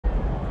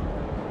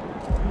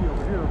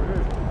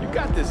You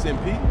got this,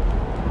 MP.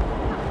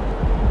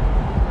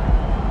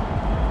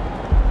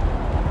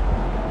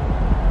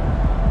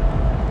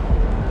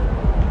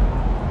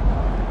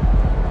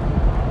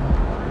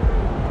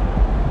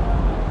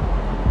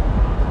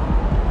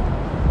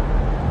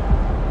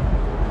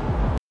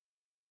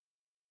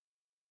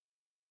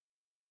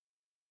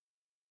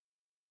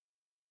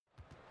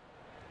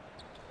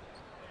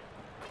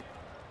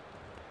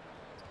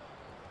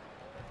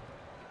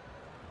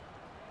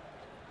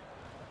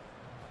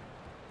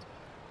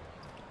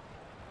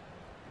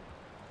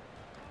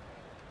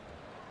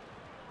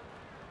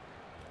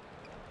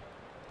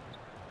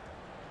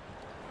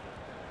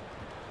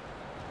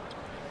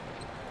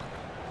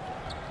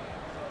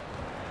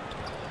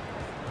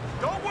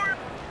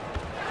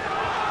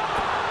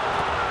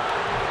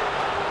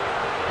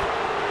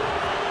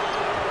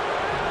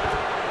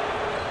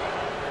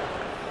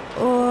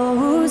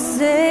 Oh,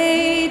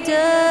 say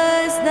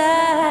does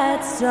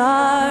that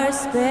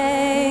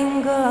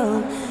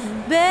star-spangled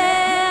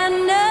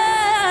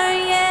banner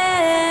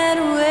yet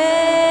wave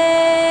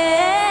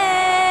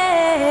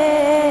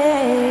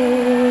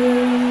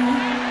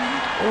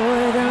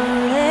o'er the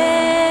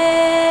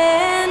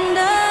land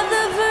of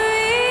the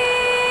free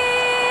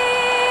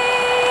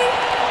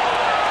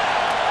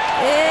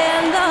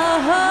and the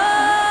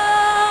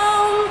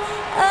home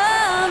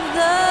of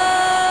the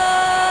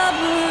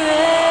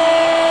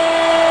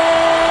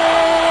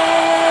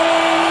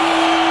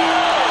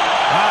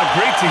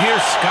Great to hear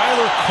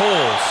Skylar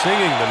Cole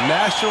singing the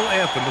national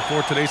anthem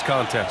before today's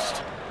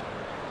contest.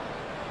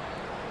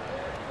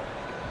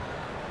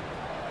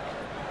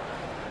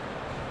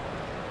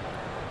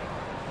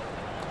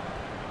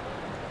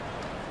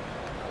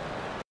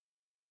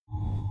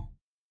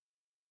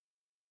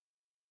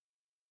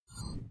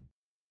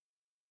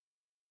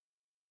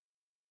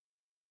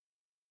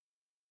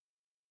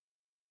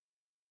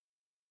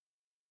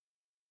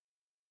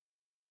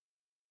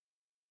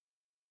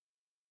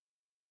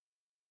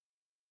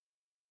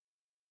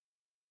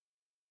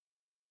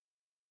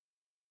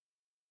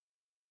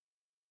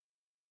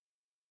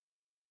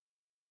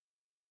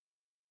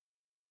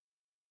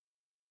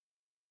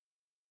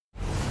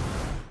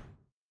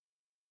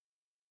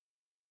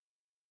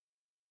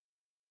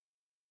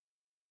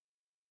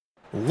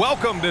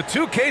 Welcome to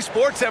 2K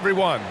Sports,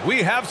 everyone.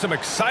 We have some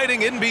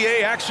exciting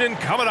NBA action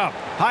coming up.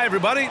 Hi,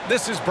 everybody.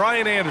 This is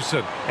Brian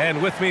Anderson. And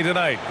with me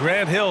tonight,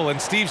 Grant Hill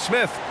and Steve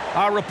Smith,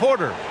 our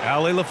reporter,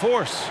 Allie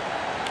LaForce.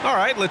 All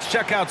right, let's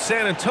check out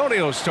San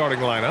Antonio's starting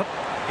lineup.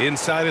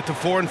 Inside at the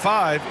 4 and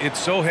 5,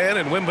 it's Sohan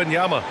and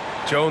Wembanyama.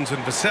 Jones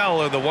and Vassell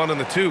are the 1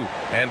 and the 2.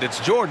 And it's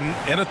Jordan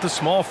in at the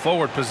small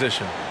forward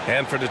position.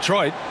 And for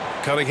Detroit,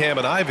 Cunningham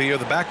and Ivy are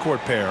the backcourt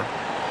pair.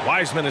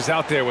 Wiseman is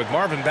out there with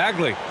Marvin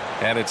Bagley.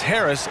 And it's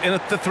Harris in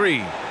at the 3,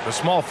 the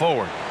small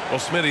forward. Well,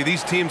 Smitty,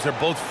 these teams are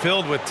both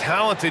filled with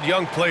talented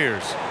young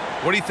players.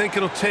 What do you think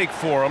it'll take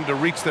for them to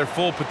reach their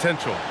full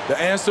potential? The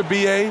answer,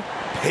 BA,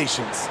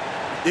 patience.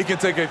 It can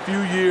take a few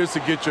years to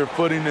get your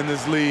footing in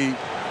this league.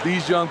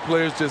 These young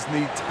players just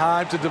need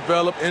time to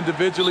develop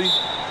individually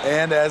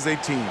and as a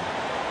team.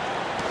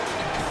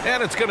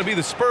 And it's going to be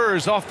the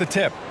Spurs off the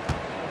tip.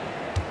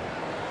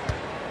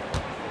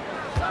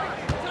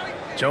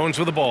 Jones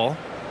with the ball.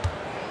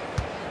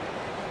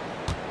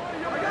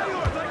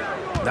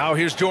 Now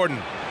here's Jordan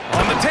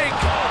on the take,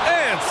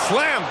 and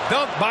slam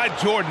dunk by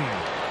Jordan.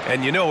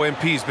 And you know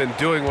MP's been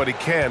doing what he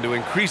can to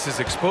increase his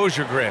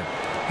exposure, Grant.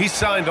 He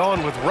signed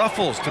on with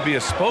Ruffles to be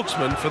a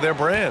spokesman for their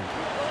brand.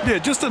 Yeah,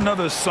 just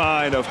another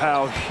sign of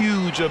how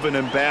huge of an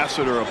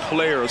ambassador, a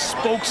player, a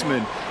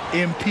spokesman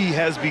MP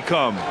has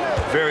become.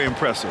 Very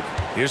impressive.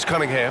 Here's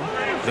Cunningham.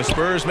 The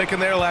Spurs making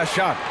their last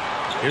shot.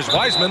 Here's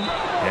Wiseman,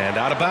 and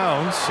out of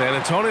bounds. San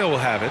Antonio will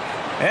have it.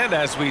 And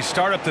as we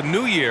start up the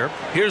new year,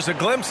 here's a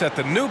glimpse at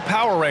the new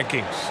power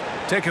rankings.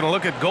 Taking a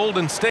look at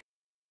Golden State.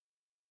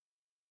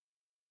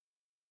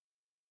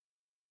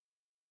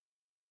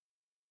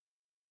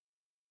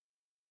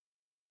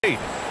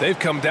 They've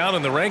come down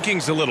in the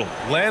rankings a little,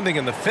 landing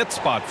in the 5th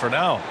spot for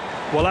now.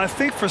 Well, I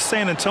think for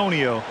San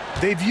Antonio,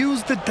 they've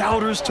used the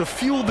doubters to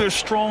fuel their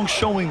strong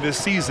showing this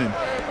season.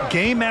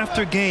 Game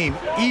after game,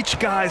 each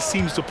guy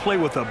seems to play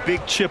with a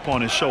big chip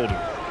on his shoulder.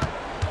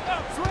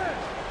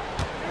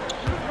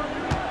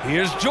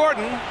 Here's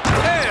Jordan,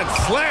 and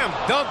slam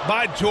dunk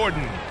by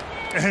Jordan.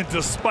 And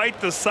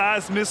despite the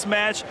size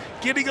mismatch,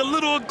 getting a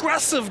little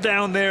aggressive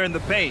down there in the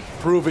paint.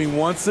 Proving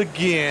once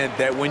again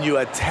that when you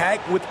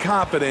attack with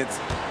confidence,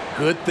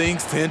 good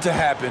things tend to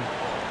happen.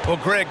 Well,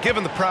 Greg,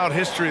 given the proud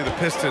history of the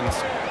Pistons,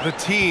 the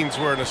teens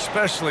were an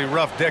especially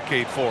rough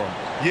decade for them.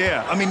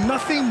 Yeah, I mean,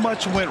 nothing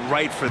much went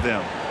right for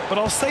them. But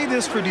I'll say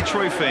this for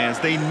Detroit fans,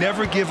 they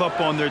never give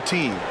up on their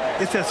team.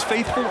 It's as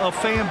faithful a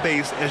fan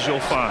base as you'll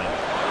find.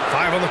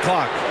 5 on the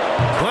clock.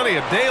 Plenty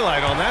of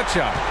daylight on that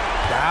shot.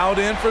 Dialed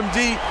in from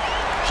deep.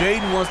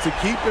 Jaden wants to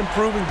keep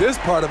improving this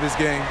part of his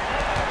game.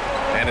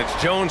 And it's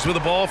Jones with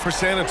the ball for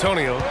San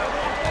Antonio.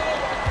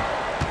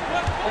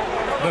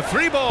 The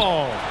 3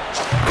 ball.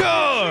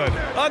 Good!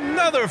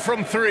 Another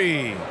from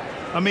 3.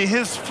 I mean,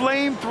 his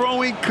flame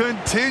throwing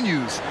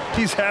continues.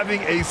 He's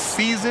having a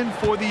season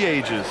for the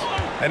ages.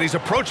 And he's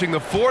approaching the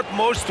 4th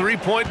most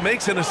three-point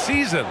makes in a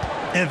season.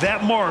 And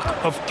that mark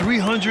of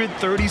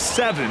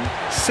 337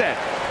 set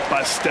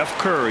by Steph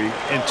Curry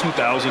in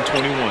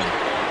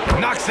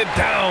 2021. Knocks it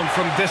down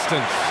from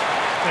distance.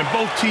 And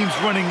both teams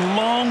running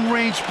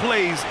long-range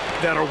plays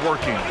that are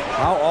working.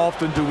 How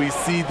often do we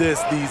see this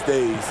these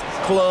days?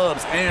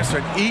 Clubs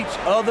answering each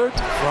other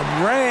from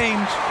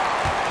range.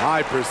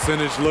 High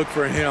percentage look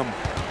for him.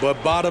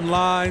 But bottom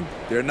line,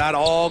 they're not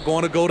all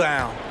going to go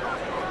down.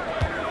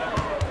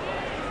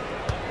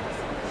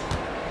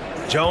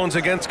 Jones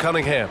against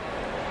Cunningham.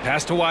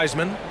 Pass to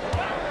Wiseman.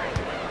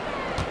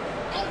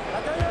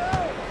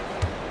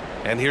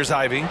 And here's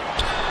Ivy.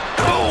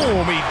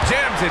 Boom! He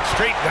jams it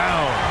straight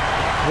down.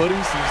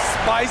 Putting some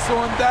spice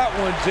on that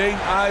one, Jaden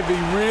Ivey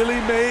really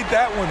made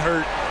that one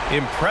hurt.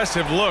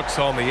 Impressive looks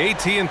on the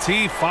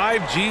AT&T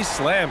 5G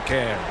Slam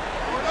Cam.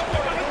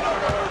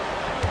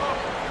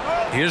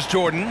 Here's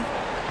Jordan.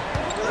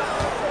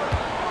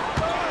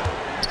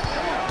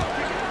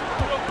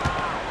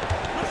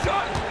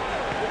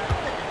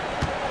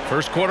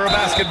 First quarter of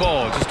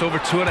basketball, just over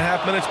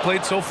 2.5 minutes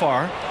played so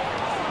far.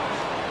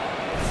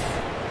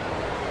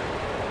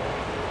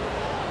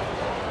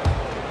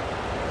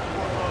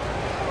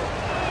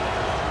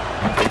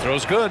 He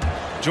throws good.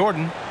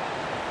 Jordan.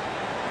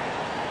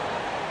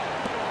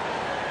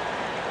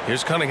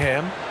 Here's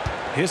Cunningham.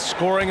 His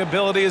scoring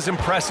ability is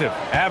impressive,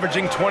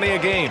 averaging 20 a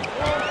game.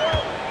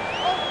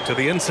 To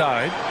the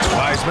inside,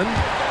 Wiseman.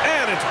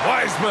 And it's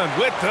Wiseman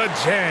with the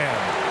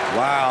jam.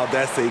 Wow,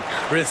 that's a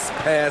crisp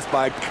pass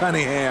by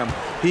Cunningham.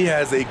 He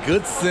has a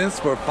good sense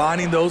for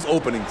finding those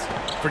openings.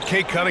 For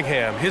Cade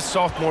Cunningham, his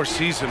sophomore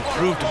season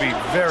proved to be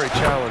very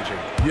challenging.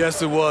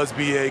 Yes, it was,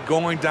 B.A.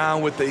 Going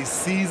down with a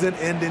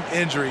season-ending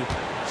injury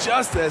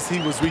just as he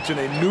was reaching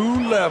a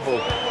new level.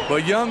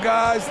 But young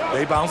guys,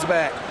 they bounce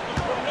back.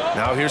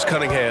 Now here's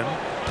Cunningham.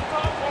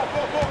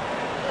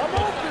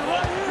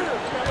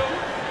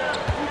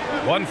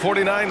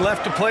 1:49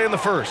 left to play in the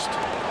first.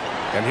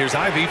 And here's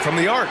Ivy from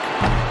the arc.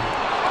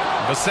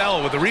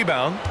 Vassell with the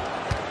rebound.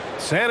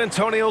 San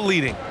Antonio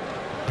leading.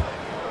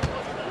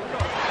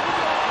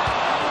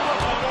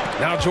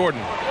 Now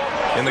Jordan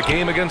in the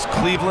game against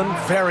Cleveland.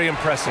 Very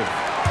impressive.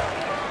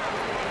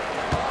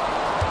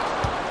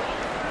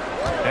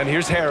 And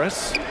here's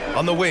Harris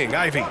on the wing.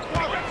 Ivy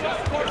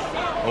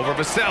over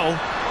Vassell.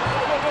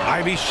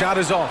 Ivy's shot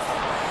is off.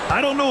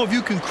 I don't know if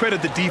you can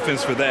credit the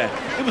defense for that.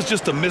 It was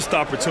just a missed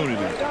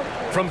opportunity.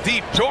 From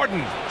deep,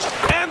 Jordan.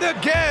 And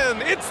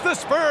again, it's the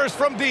Spurs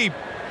from deep.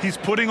 He's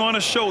putting on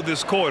a show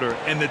this quarter,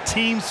 and the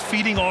team's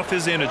feeding off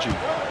his energy.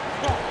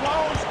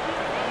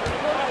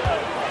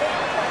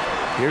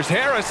 Here's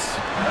Harris.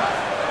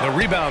 The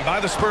rebound by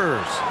the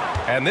Spurs.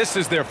 And this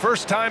is their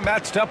first time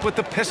matched up with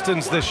the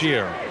Pistons this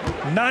year.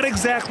 Not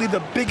exactly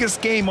the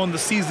biggest game on the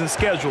season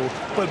schedule,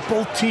 but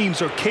both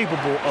teams are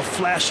capable of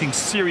flashing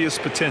serious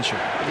potential.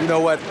 You know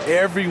what?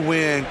 Every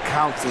win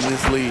counts in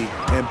this league,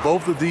 and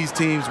both of these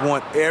teams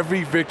want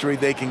every victory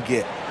they can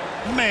get.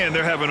 Man,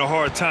 they're having a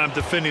hard time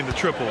defending the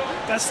triple.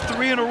 That's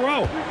 3 in a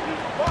row.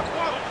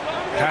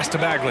 Pass to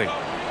Bagley.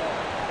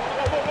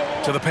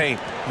 To the paint.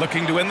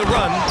 Looking to end the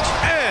run.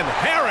 And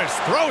Harris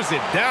throws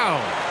it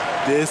down.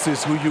 This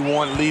is who you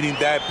want leading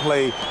that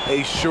play.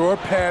 A sure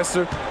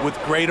passer with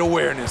great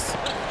awareness.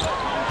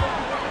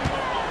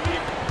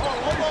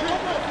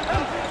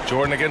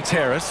 Jordan against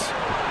Harris.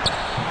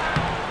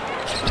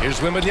 Here's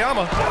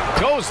Wembanyama.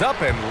 Goes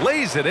up and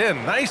lays it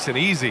in nice and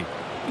easy.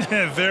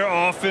 Their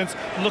offense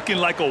looking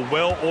like a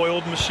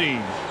well-oiled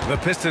machine. The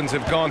Pistons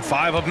have gone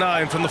 5 of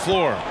 9 from the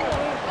floor.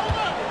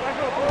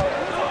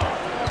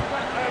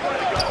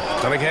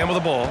 Cunningham with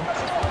the ball.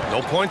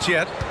 No points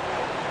yet.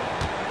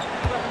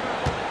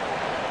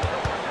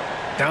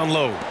 Down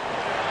low.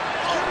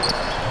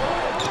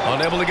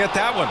 Unable to get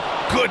that one.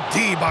 Good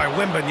D by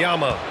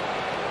Wembanyama.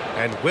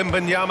 And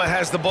Wembanyama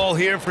has the ball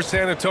here for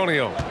San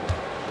Antonio.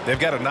 They've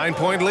got a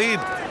 9-point lead.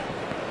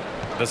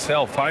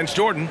 Vassell finds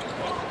Jordan.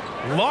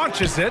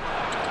 Launches it.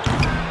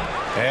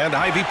 And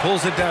Ivy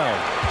pulls it down.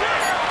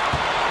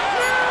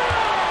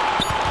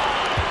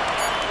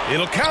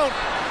 It'll count.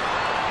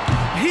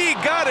 He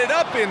got it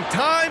up in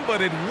time,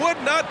 but it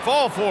would not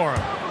fall for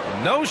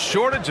him. No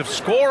shortage of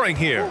scoring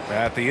here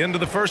at the end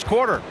of the first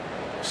quarter.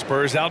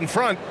 Spurs out in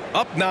front,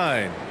 up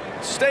 9.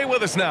 Stay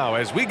with us now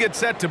as we get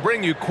set to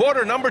bring you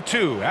quarter number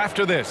 2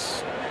 after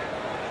this.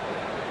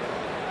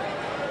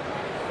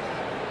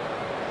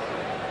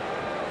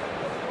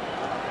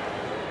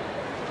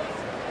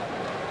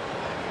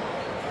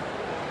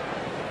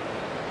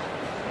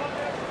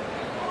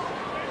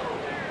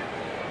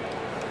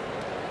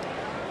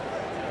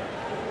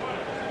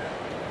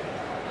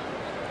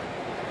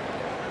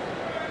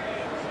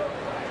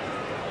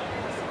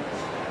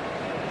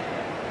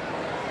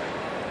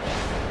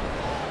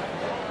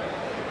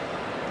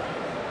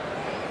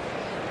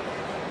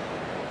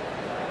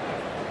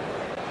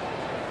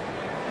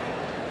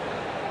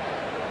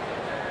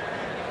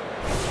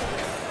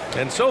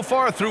 And so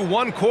far through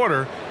one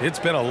quarter, it's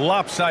been a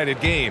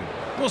lopsided game.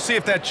 We'll see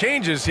if that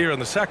changes here in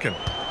the second.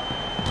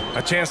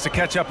 A chance to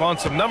catch up on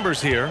some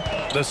numbers here.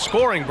 The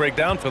scoring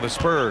breakdown for the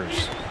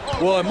Spurs.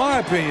 Well, in my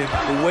opinion,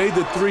 the way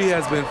the three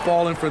has been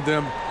falling for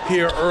them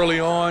here early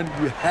on,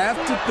 you have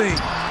to think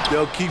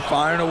they'll keep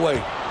firing away.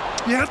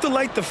 You have to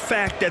like the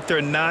fact that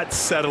they're not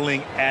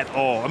settling at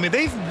all. I mean,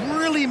 they've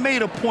really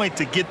made a point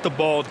to get the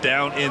ball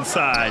down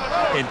inside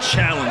and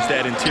challenge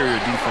that interior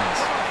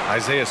defense.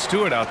 Isaiah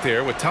Stewart out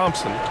there with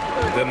Thompson.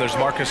 Then there's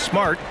Marcus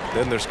Smart.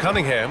 Then there's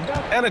Cunningham.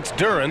 And it's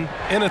Duren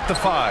in at the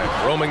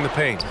 5, roaming the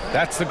paint.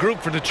 That's the group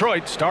for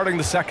Detroit starting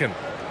the second.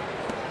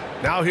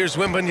 Now here's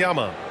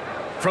Wembanyama.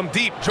 From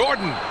deep,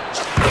 Jordan.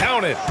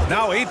 Count it.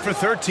 Now 8 for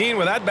 13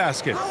 with that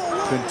basket.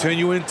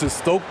 Continuing to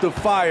stoke the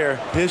fire,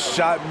 his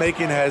shot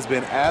making has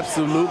been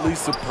absolutely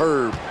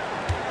superb.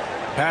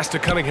 Pass to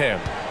Cunningham.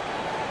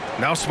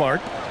 Now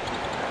Smart.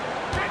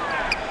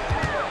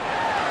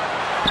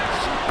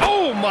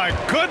 Oh my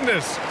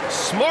goodness!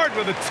 Smart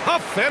with a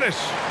tough finish.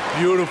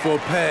 Beautiful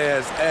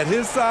pass. At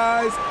his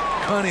size,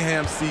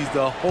 Cunningham sees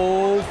the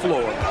whole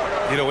floor.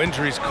 You know,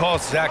 injuries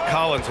cost Zach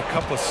Collins a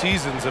couple of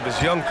seasons of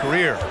his young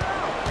career.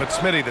 But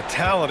Smitty, the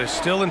talent is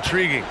still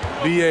intriguing.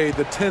 BA,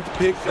 the 10th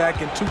pick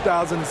back in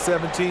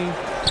 2017,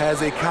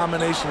 has a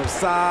combination of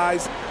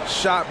size,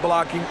 shot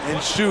blocking,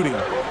 and shooting.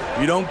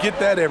 You don't get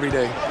that every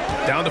day.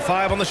 Down to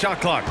 5 on the shot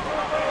clock.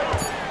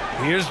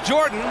 Here's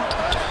Jordan.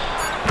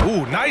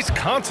 Ooh, nice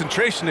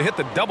concentration to hit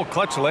the double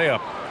clutch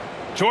layup.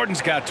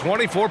 Jordan's got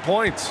 24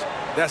 points.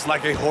 That's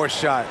like a horse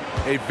shot.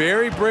 A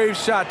very brave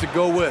shot to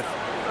go with,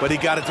 but he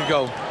got it to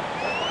go.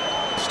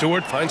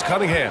 Stewart finds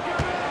Cunningham.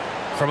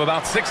 From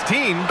about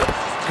 16,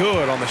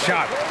 good on the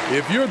shot.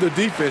 If you're the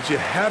defense, you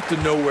have to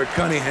know where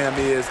Cunningham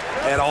is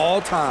at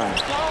all times.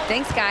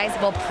 Thanks, guys.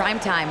 Well, prime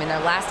time in their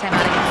last time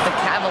out against the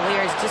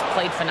Cavaliers just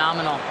played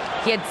phenomenal.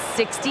 He had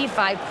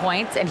 65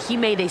 points, and he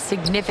made a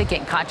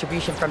significant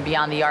contribution from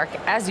beyond the arc,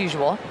 as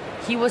usual.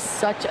 He was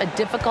such a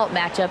difficult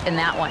matchup in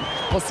that one.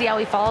 We'll see how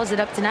he follows it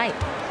up tonight.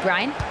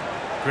 Brian?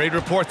 Great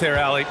report there,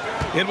 Allie.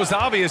 It was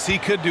obvious he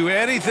could do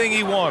anything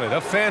he wanted.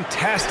 A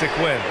fantastic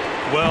win.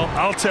 Well,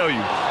 I'll tell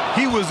you,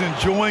 he was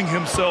enjoying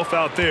himself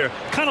out there,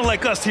 kind of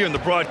like us here in the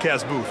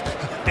broadcast booth.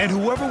 And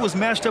whoever was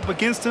matched up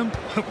against him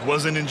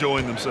wasn't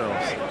enjoying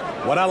themselves.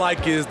 What I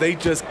like is they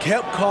just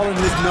kept calling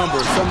his number.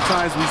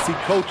 Sometimes we see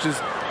coaches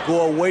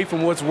go away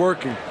from what's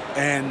working,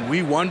 and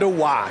we wonder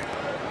why.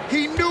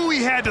 He knew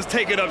he had to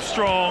take it up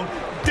strong.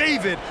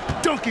 David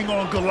dunking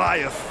on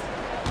Goliath.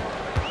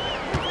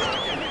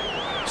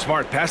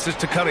 Smart passes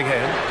to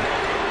Cunningham.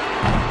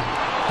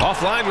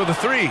 Offline with a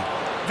 3.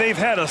 They've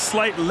had a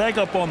slight leg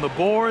up on the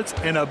boards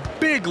and a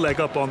big leg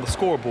up on the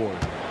scoreboard.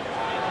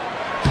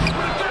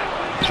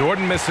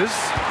 Jordan misses.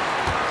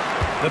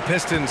 The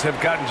Pistons have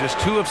gotten just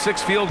 2 of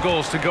 6 field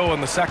goals to go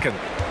in the second.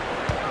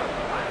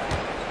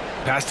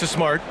 Pass to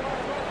Smart.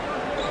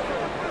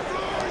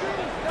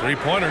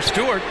 Three-pointer,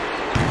 Stewart.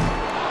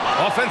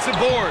 Offensive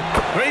board.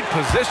 Great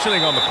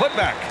positioning on the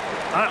putback.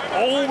 I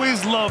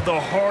always love the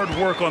hard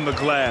work on the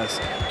glass.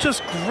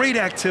 Just great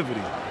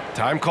activity.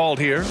 Time called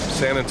here.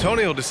 San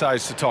Antonio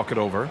decides to talk it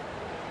over.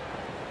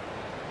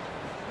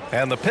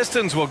 And the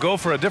Pistons will go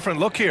for a different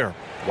look here.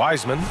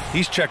 Wiseman,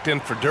 he's checked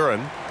in for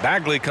Duren.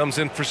 Bagley comes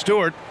in for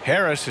Stewart.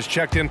 Harris is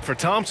checked in for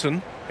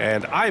Thompson.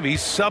 And Ivy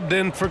subbed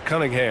in for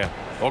Cunningham.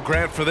 Well,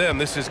 Grant, for them,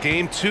 this is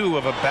game 2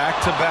 of a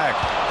back-to-back.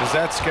 Does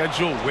that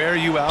schedule wear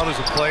you out as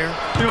a player?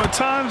 You know, at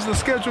times the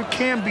schedule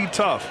can be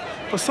tough,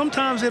 but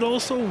sometimes it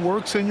also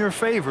works in your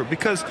favor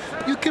because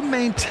you can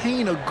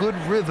maintain a good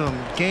rhythm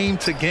game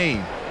to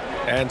game.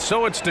 And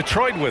so it's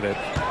Detroit with it,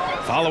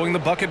 following the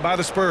bucket by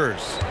the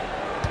Spurs.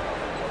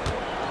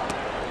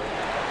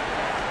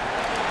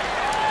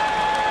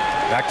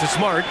 Back to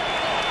Smart.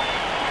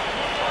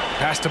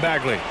 Pass to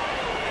Bagley.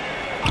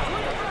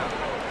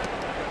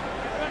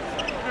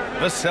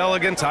 Vassell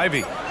against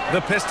Ivy.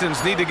 The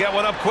Pistons need to get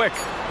one up quick.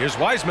 Here's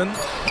Wiseman.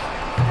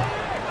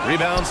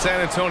 Rebound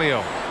San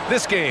Antonio.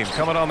 This game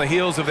coming on the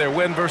heels of their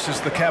win versus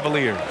the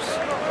Cavaliers.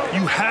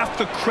 You have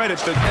to credit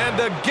the... And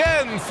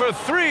again for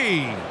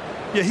 3.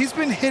 Yeah, he's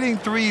been hitting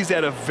threes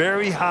at a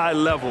very high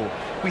level.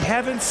 We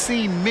haven't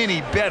seen many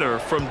better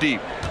from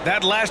deep.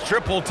 That last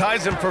triple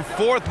ties him for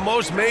 4th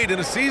most made in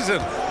a season.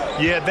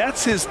 Yeah,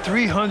 that's his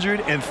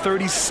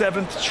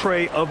 337th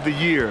tray of the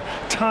year,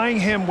 tying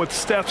him with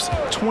Steph's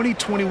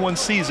 2021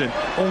 season.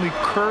 Only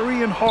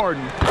Curry and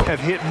Harden have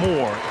hit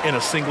more in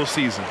a single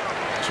season.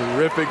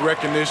 Terrific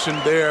recognition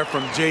there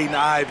from Jaden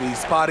Ivey,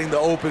 spotting the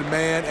open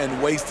man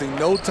and wasting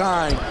no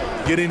time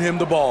getting him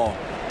the ball.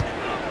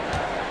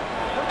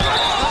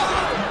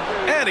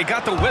 And he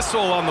got the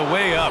whistle on the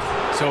way up,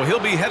 so he'll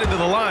be headed to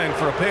the line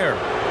for a pair.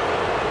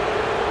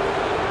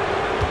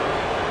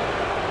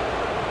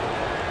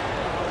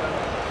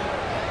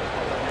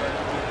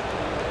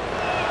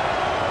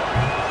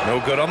 No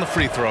good on the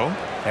free throw.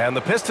 And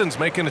the Pistons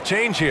making a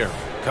change here.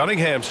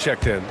 Cunningham's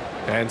checked in.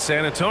 And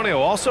San Antonio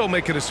also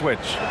making a switch.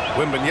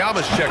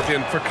 Wembanyama's checked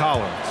in for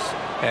Collins.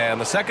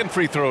 And the second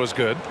free throw is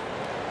good.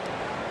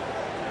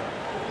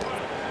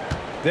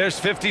 There's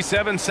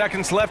 57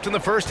 seconds left in the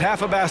first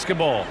half of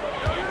basketball.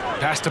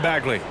 Pass to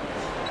Bagley.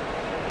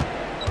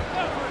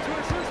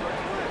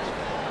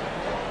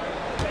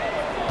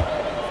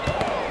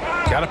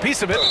 Got a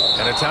piece of it,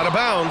 and it's out of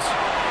bounds.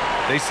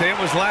 They say it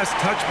was last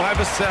touched by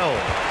Vassell.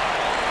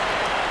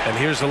 And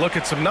here's a look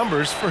at some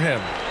numbers for him.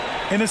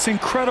 And it's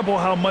incredible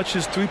how much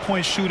his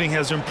three-point shooting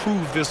has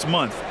improved this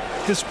month.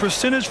 His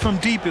percentage from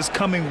deep is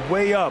coming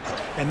way up,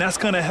 and that's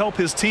going to help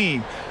his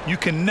team. You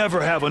can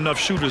never have enough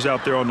shooters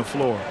out there on the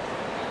floor.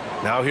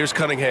 Now here's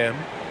Cunningham.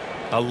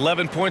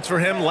 11 points for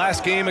him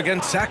last game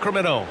against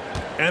Sacramento.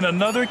 And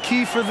another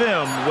key for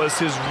them was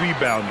his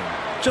rebounding.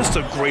 Just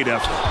a great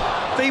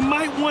effort. They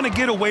might want to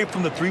get away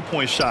from the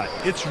three-point shot.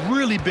 It's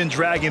really been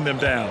dragging them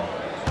down.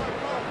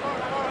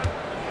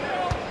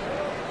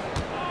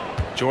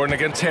 Jordan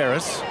against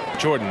Harris.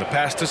 Jordan, the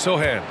pass to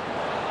Sohan.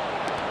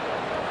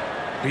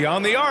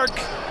 Beyond the arc.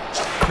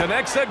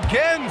 Connects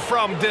again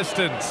from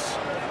distance.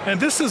 And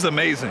this is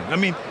amazing. I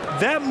mean,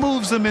 that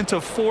moves him into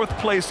 4th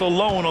place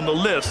alone on the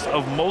list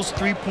of most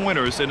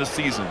three-pointers in a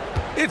season.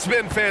 It's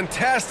been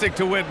fantastic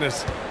to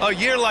witness. A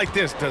year like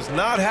this does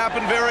not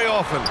happen very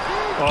often.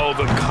 Oh,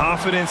 the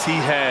confidence he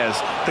has.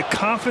 The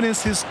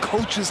confidence his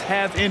coaches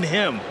have in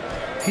him.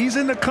 He's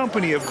in the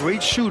company of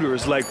great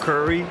shooters like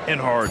Curry and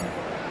Harden.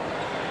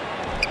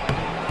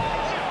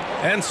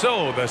 And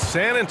so the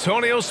San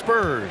Antonio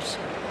Spurs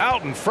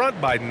out in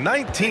front by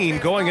 19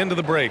 going into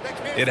the break.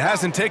 It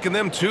hasn't taken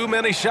them too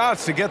many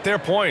shots to get their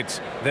points.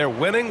 They're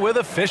winning with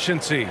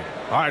efficiency.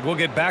 All right, we'll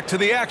get back to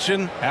the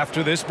action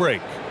after this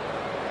break.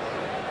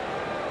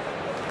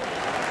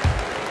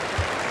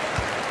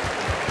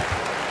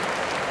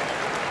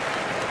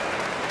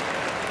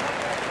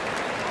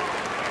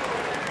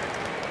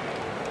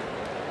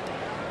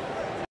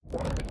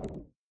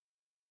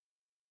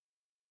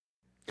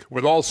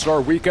 With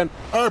All-Star Weekend.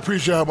 I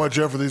appreciate how much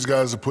effort these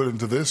guys have put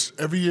into this.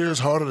 Every year is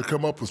harder to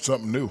come up with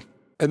something new.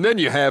 And then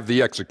you have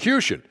the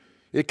execution.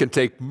 It can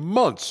take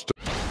months to...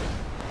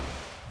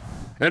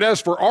 And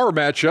as for our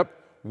matchup,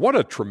 what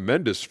a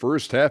tremendous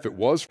first half it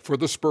was for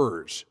the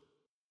Spurs.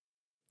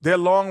 Their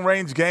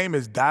long-range game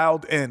is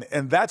dialed in,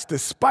 and that's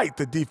despite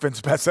the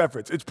defense's best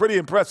efforts. It's pretty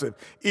impressive,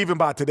 even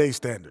by today's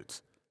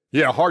standards.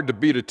 Yeah, hard to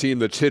beat a team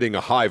that's hitting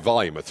a high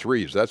volume of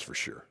threes, that's for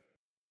sure.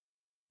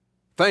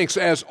 Thanks,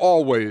 as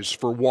always,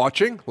 for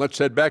watching. Let's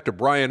head back to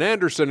Brian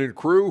Anderson and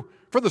crew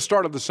for the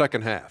start of the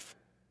second half.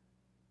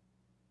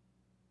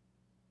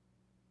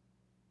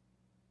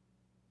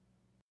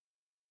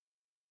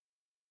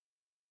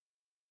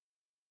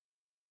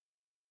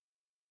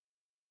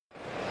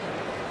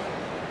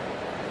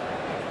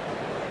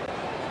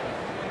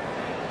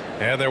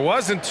 And there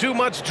wasn't too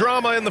much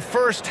drama in the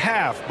first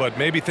half, but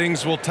maybe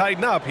things will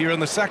tighten up here in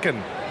the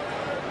second.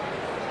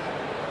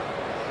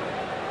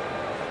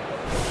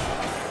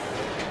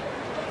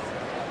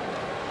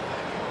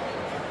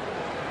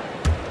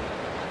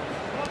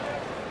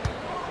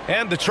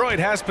 And Detroit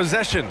has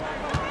possession,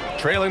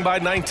 trailing by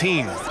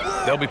 19.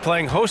 They'll be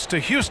playing host to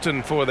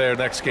Houston for their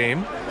next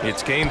game.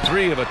 It's game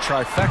 3 of a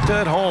trifecta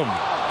at home.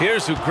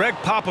 Here's who Greg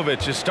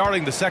Popovich is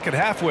starting the second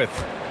half with.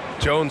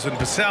 Jones and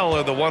Vassell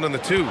are the 1 and the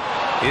 2.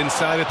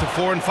 Inside at the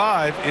 4 and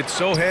 5, it's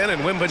Sohan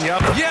and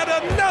Wembanyama. Yet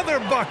another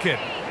bucket.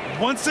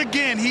 Once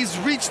again, he's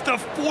reached the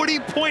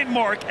 40-point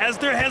mark as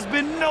there has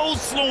been no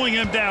slowing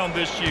him down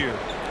this year.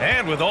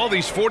 And with all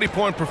these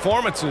 40-point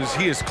performances,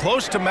 he is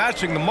close to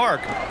matching the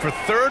mark for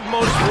 3rd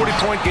most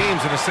 40-point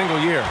games in a single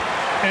year.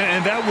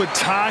 And that would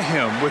tie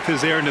him with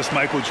his heiress,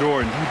 Michael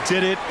Jordan, who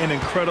did it an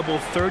incredible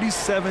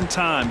 37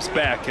 times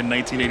back in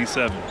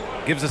 1987.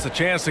 Gives us a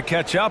chance to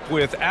catch up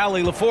with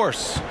Allie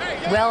LaForce.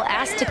 Well,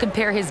 asked to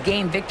compare his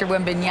game, Victor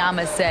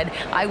Wembanyama said,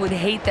 "I would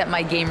hate that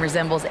my game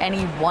resembles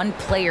any one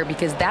player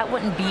because that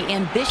wouldn't be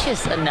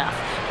ambitious enough.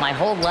 My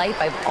whole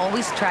life, I've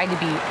always tried to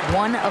be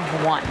one of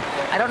one.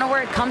 I don't know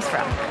where it comes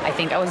from. I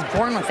think I was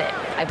born with it.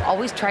 I've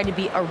always tried to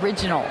be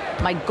original.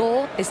 My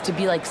goal is to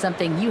be like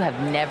something you have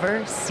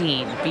never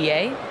seen."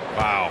 BA?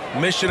 Wow.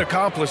 Mission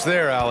accomplished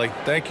there, Allie.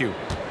 Thank you.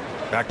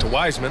 Back to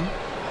Wiseman.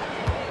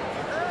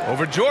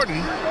 Over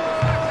Jordan.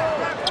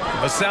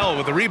 Vassell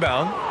with the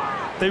rebound.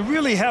 They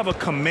really have a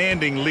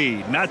commanding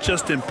lead, not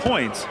just in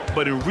points,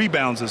 but in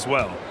rebounds as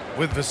well.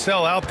 With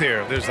Vassell out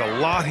there, there's a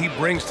lot he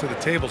brings to the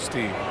table,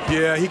 Steve.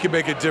 Yeah, he can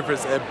make a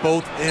difference at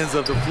both ends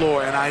of the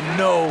floor, and I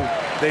know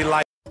they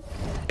like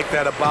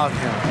that about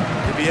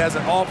him. If he has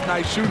an off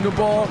night shooting the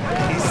ball,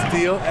 he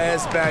still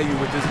adds value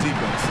with his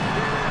defense.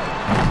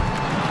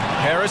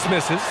 Harris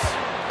misses.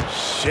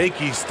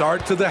 Shaky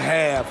start to the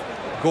half,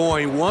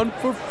 going 1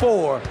 for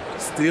 4,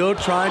 still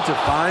trying to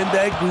find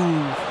that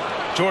groove.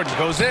 Jordan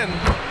goes in,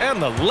 and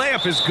the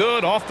layup is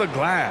good off the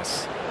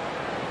glass.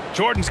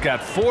 Jordan's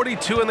got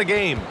 42 in the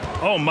game.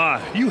 Oh,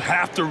 my. You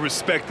have to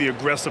respect the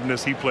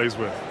aggressiveness he plays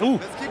with.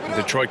 Ooh.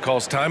 Detroit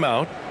calls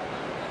timeout.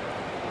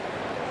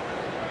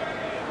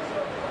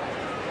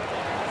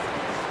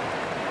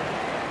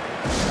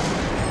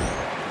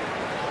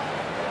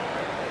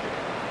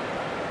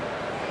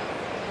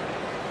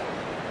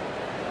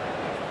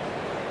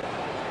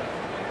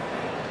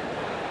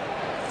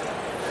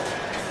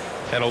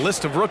 And a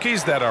list of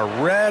rookies that are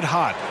red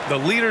hot, the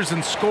leaders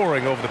in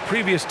scoring over the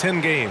previous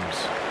 10 games.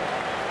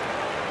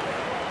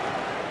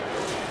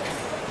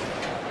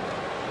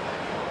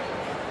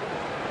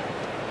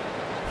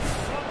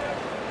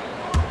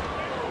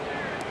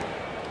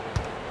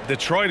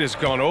 Detroit has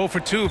gone 0 for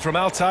 2 from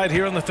outside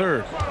here in the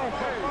third.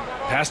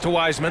 Pass to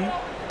Wiseman.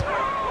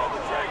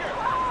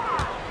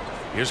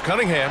 Here's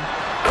Cunningham.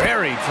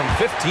 Buried from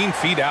 15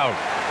 feet out.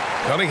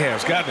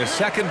 Cunningham's gotten his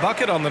second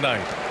bucket on the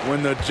night.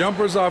 When the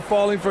jumpers are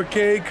falling for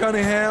Cade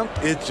Cunningham,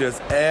 it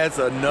just adds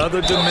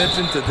another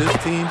dimension to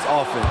this team's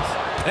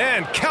offense.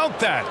 And count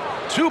that.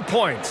 2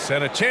 points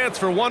and a chance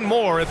for one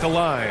more at the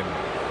line.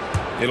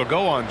 It'll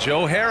go on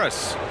Joe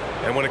Harris.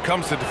 And when it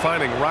comes to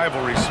defining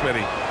rivalry,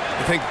 Smitty,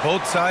 you think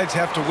both sides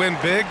have to win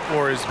big,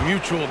 or is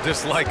mutual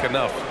dislike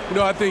enough? You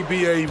know, I think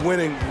BA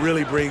winning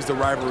really brings the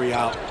rivalry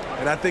out.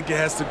 And I think it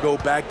has to go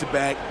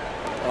back-to-back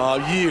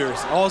years.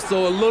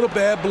 Also, a little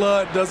bad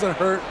blood doesn't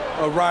hurt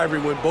a rivalry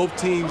when both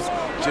teams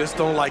just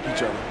don't like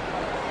each other.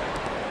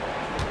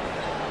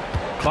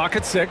 Clock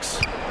at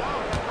 6.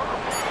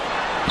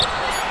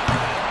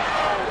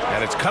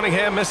 And it's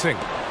Cunningham missing.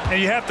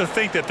 And you have to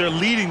think that they're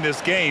leading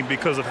this game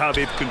because of how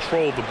they've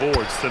controlled the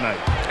boards tonight.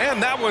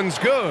 And that one's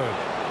good.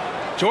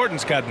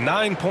 Jordan's got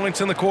 9 points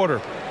in the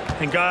quarter.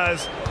 And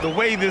guys, the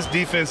way this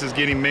defense is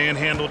getting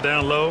manhandled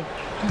down low,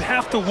 you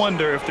have to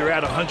wonder if they're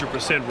at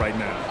 100% right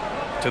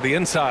now. To the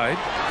inside,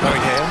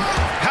 Cunningham.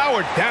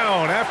 Powered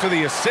down after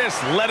the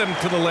assist led him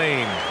to the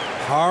lane.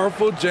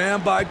 Powerful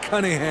jam by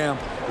Cunningham,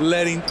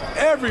 letting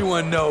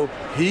everyone know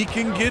he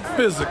can get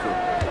physical.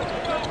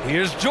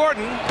 Here's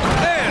Jordan,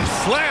 and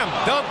slam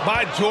dunk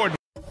by Jordan.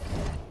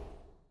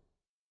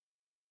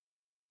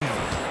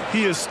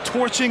 He is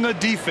torching a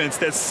defense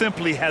that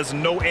simply has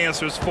no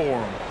answers for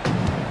him.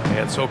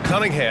 And so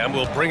Cunningham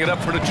will bring it up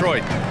for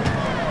Detroit.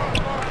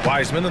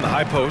 Wiseman in the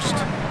high post.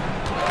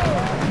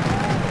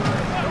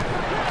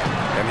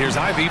 And here's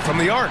Ivy from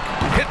the arc.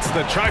 Hits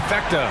the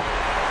trifecta.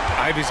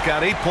 Ivy's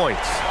got 8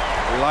 points.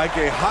 Like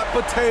a hot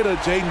potato,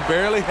 Jaden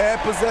barely had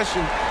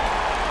possession.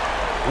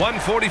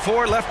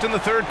 1:44 left in the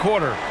third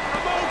quarter.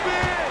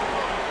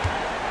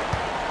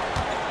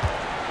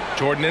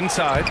 Jordan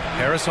inside.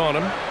 Harris on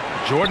him.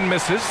 Jordan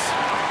misses.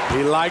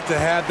 He liked to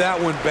have that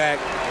one back.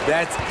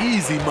 That's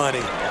easy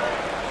money.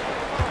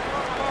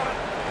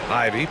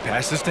 Ivy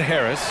passes to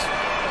Harris.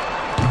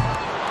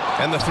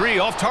 And the three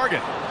off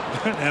target.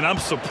 And I'm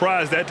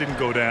surprised that didn't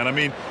go down. I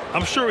mean,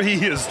 I'm sure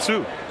he is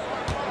too.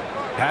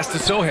 Pass to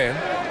Sohan.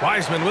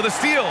 Wiseman with a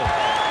steal.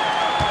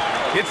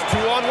 It's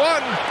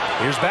 2-on-1.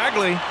 Here's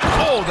Bagley.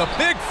 Oh, the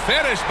big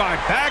finish by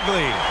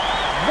Bagley.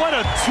 What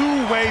a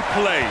two-way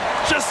play.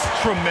 Just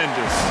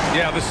tremendous.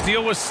 Yeah, the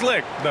steal was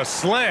slick. The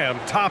slam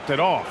topped it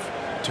off.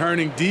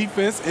 Turning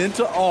defense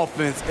into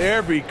offense.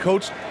 Every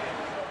coach.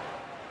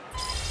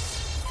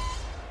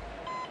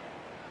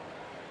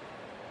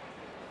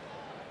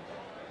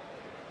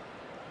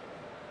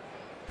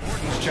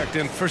 Gordon's checked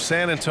in for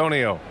San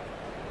Antonio.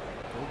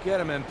 Go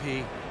get him,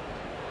 MP.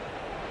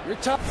 You're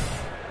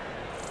tough.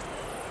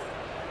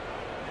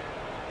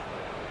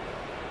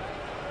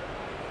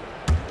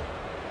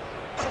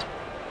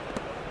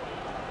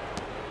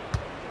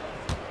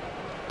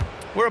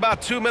 We're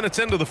about 2 minutes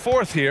into the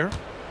fourth here.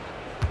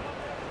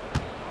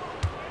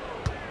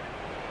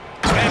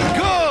 And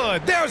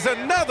good! There's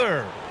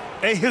another!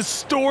 A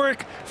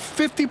historic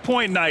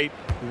 50-point night.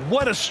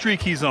 What a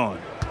streak he's on.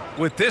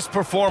 With this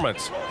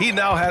performance, he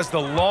now has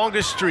the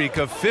longest streak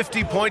of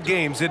 50-point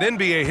games in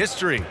NBA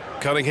history.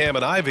 Cunningham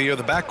and Ivy are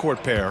the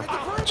backcourt pair.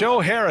 Joe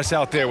Harris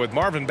out there with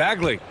Marvin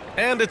Bagley.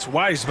 And it's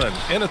Wiseman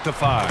in at the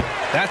 5.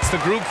 That's the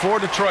group for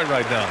Detroit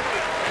right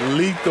now.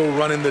 Lethal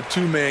running the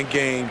two-man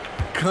game.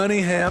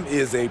 Cunningham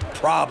is a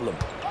problem.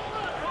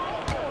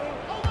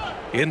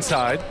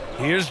 Inside,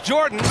 here's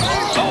Jordan.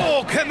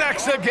 Oh,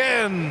 connects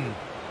again.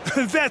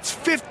 That's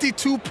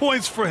 52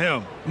 points for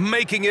him.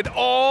 Making it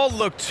all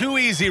look too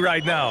easy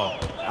right now.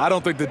 I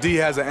don't think the D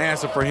has an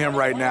answer for him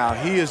right now.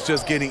 He is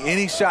just getting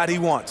any shot he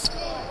wants.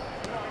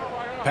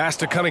 Pass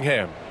to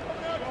Cunningham.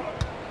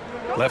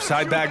 Left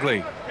side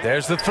Bagley.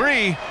 There's the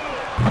 3.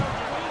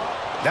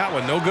 That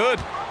one no good.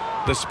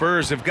 The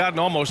Spurs have gotten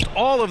almost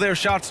all of their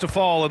shots to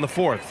fall in the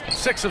fourth.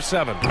 6 of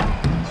 7.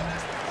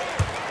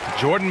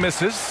 Jordan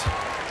misses.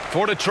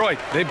 For Detroit,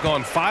 they've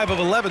gone 5 of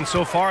 11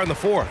 so far in the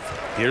fourth.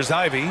 Here's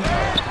Ivy.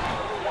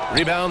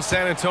 Rebound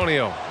San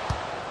Antonio.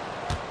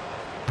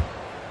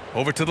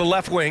 Over to the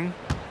left wing.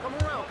 Come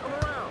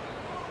around.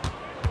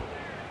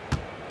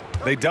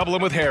 They double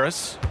him with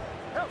Harris.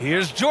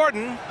 Here's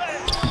Jordan.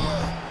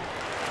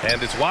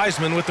 And it's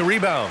Wiseman with the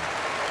rebound.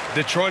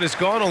 Detroit has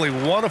gone only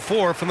 1 of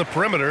 4 from the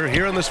perimeter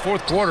here in this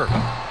fourth quarter.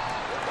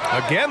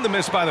 Again, the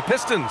miss by the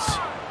Pistons.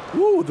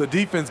 Woo, the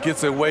defense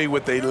gets away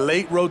with a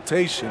late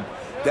rotation.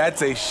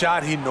 That's a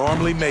shot he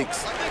normally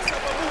makes.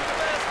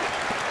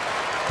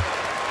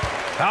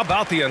 How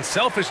about the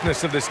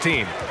unselfishness of this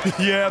team?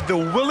 Yeah, the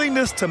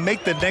willingness to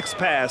make the next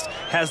pass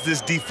has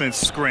this defense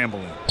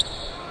scrambling.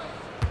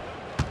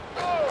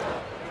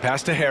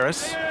 Pass to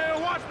Harris.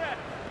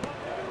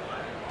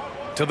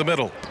 To the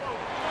middle.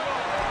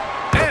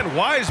 And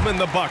Wiseman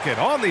the bucket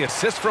on the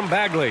assist from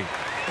Bagley.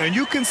 And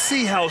you can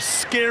see how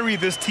scary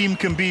this team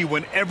can be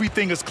when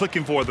everything is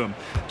clicking for them.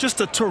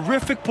 Just a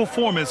terrific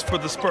performance for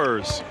the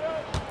Spurs.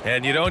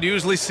 And you don't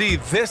usually see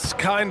this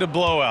kind of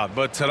blowout,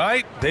 but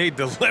tonight they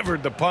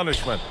delivered the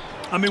punishment.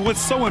 I mean,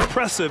 what's so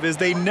impressive is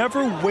they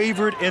never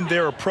wavered in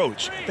their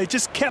approach. They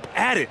just kept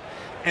at it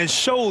and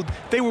showed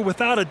they were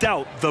without a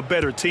doubt the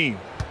better team.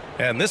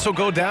 And this will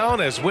go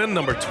down as win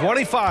number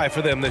 25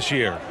 for them this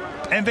year.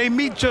 And they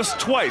meet just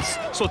twice,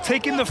 so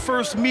taking the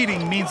first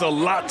meeting means a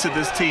lot to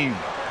this team.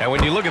 And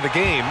when you look at the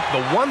game,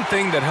 the one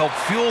thing that helped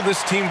fuel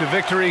this team to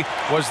victory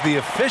was the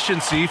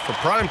efficiency for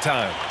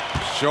primetime.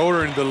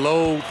 Shouldering the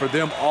load for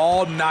them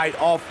all night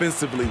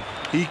offensively.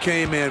 He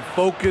came in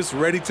focused,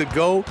 ready to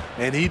go,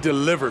 and he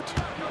delivered.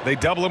 They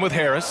double him with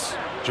Harris.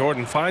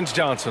 Jordan finds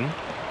Johnson.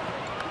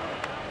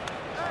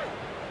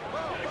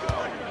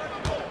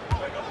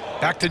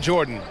 Back to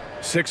Jordan.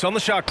 6 on the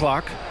shot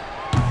clock.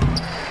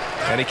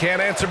 And he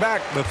can't answer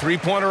back. The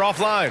three-pointer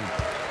offline.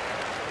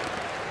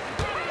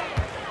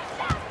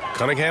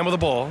 Cunningham with the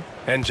ball.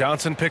 And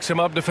Johnson picks him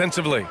up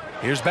defensively.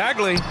 Here's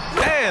Bagley.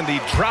 And he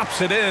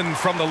drops it in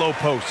from the low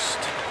post.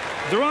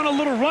 They're on a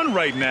little run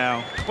right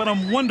now, but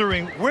I'm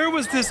wondering, where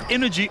was this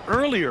energy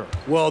earlier?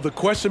 Well, the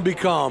question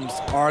becomes,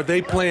 are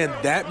they playing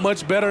that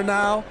much better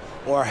now,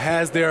 or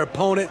has their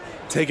opponent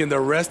taken the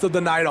rest of the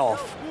night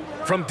off?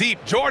 From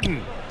deep,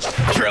 Jordan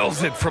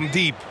drills it from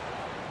deep.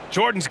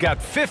 Jordan's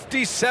got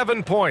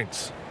 57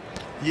 points.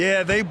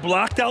 Yeah, they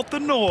blocked out the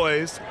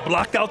noise,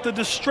 blocked out the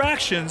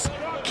distractions,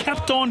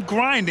 kept on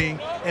grinding,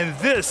 and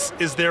this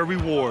is their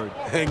reward.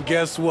 And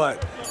guess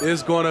what?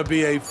 It's going to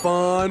be a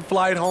fun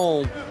flight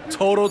home.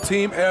 Total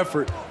team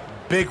effort.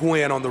 Big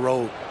win on the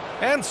road.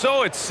 And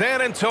so it's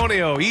San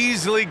Antonio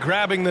easily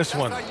grabbing this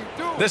one.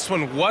 This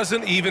one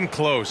wasn't even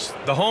close.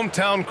 The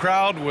hometown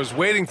crowd was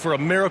waiting for a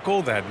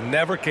miracle that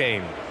never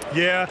came.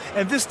 Yeah,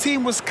 and this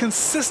team was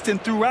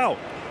consistent throughout.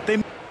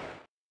 They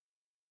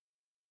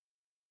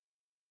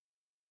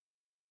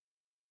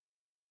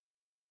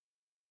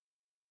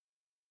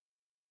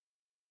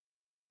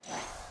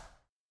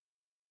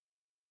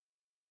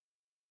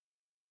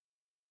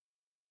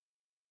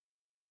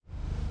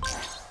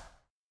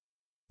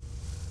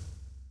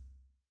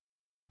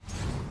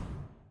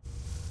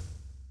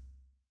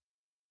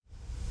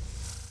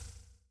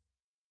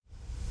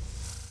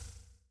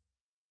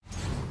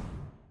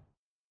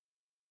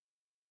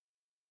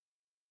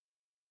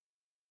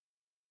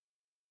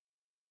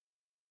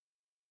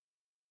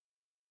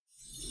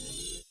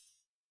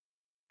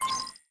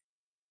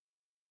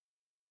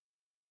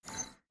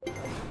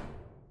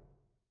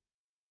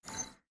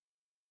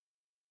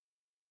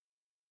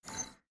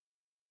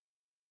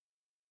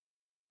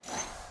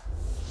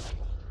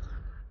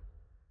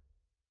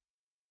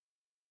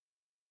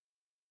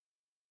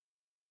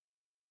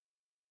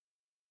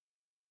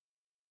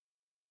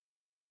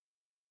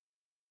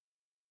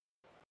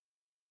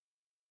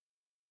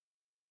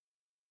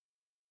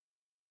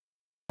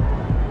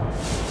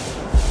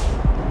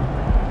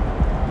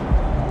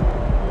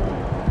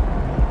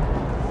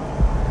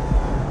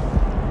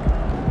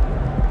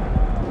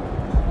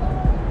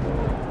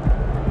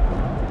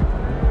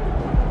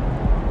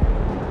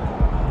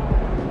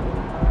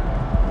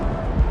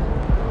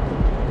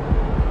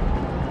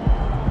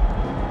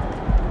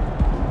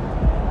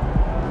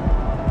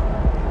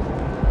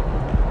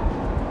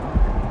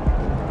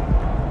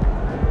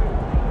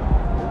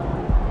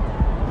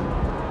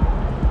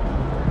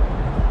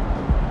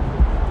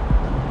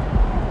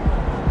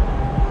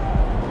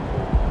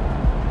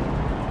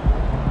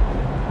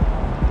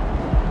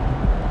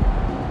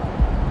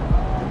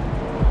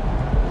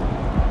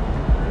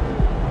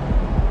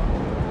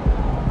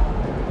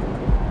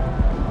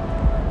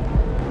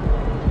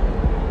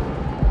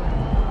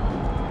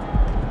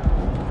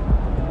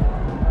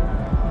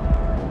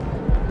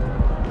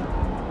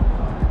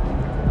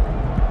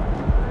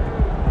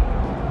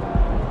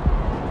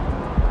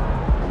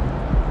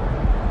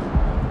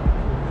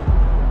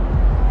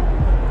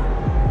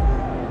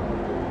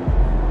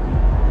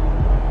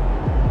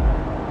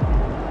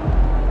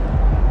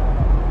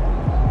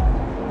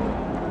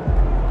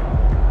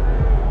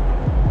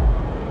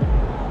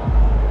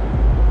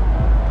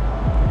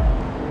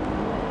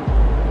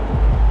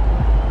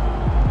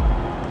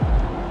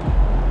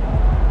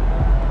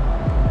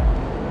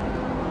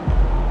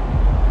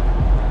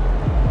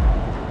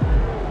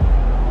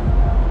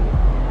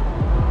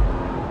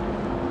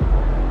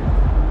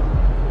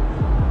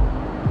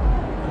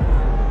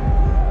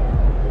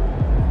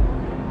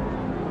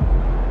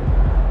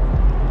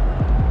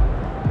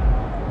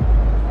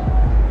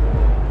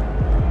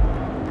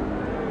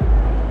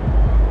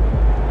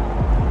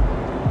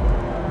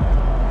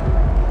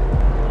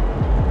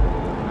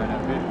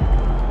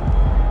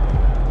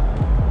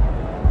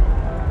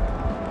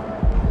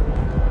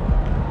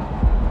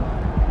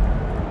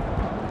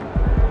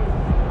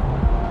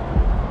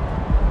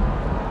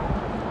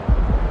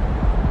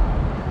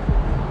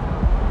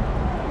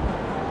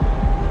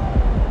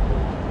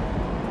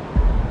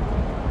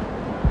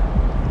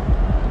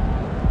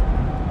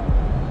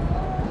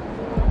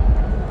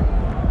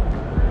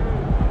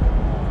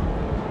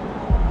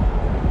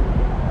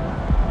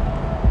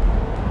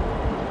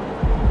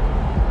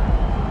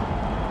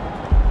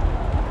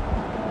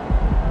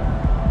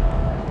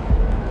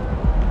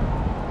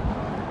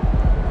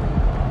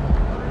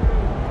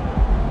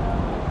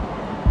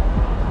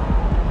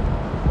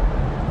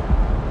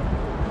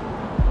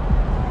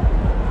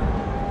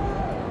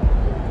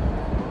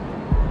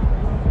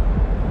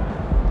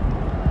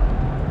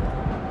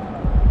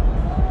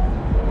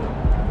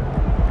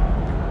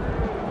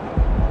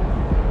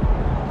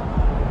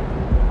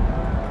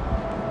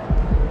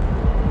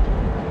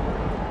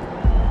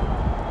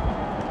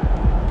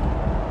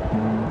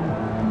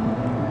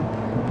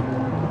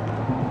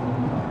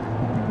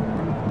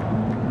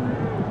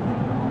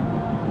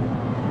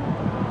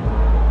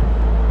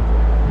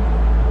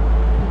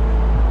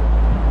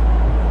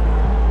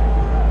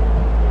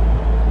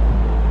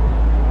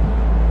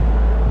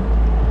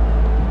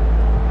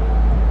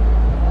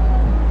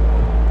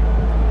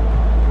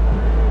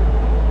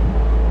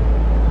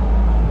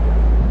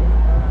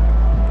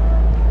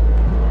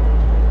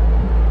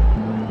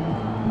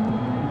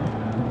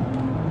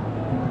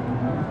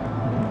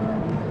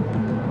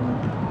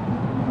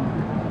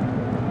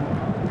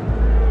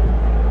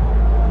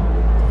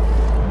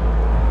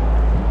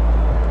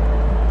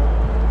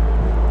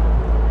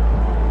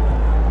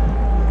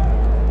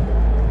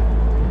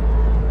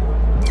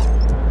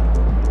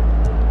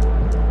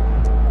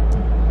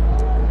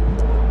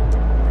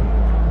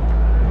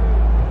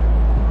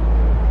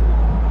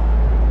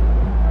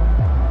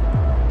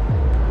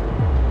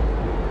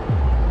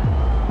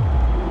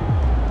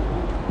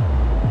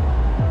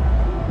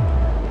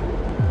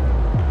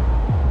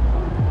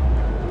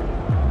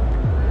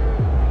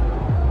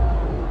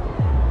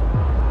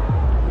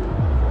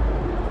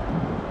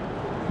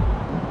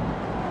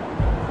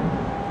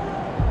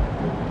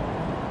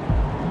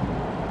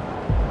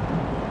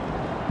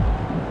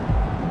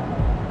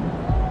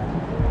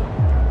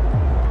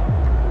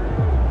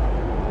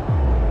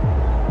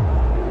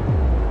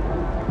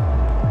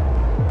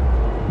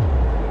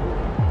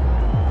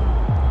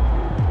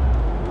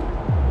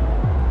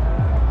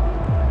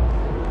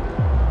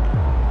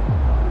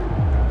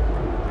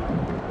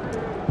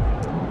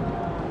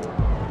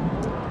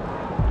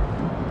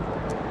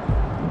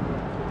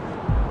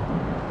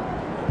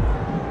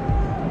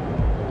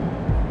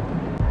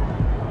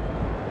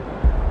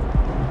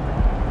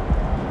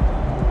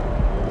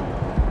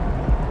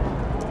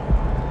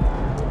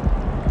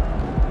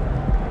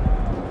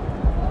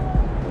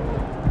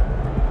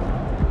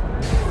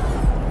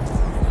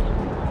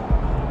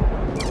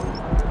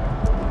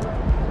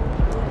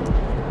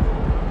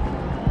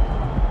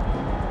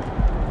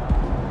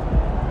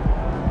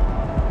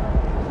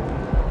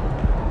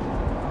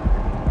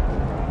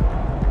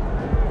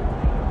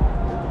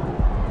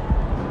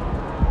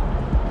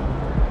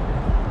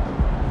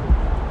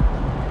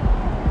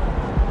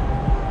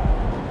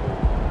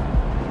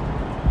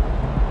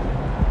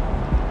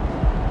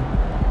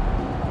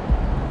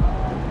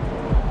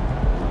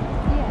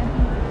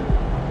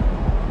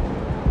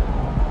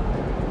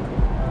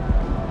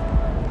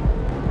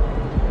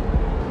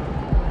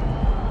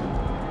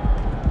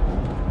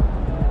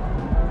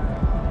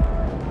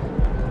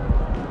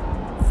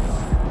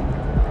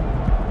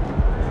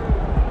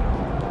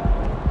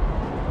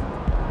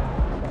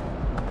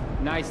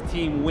nice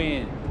team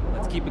win.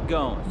 Let's keep it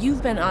going.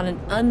 You've been on an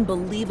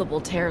unbelievable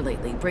tear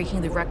lately,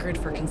 breaking the record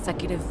for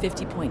consecutive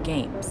 50-point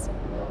games.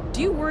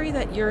 Do you worry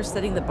that you're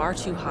setting the bar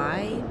too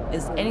high?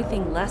 Is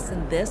anything less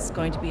than this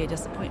going to be a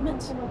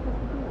disappointment?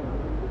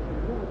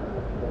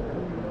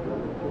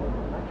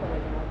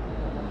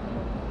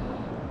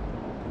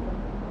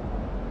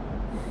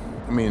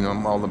 I mean,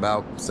 I'm all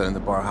about setting the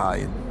bar high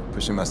and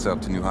pushing myself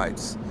to new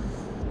heights.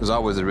 There's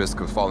always a risk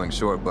of falling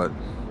short, but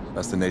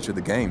that's the nature of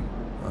the game.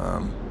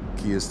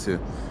 Key is to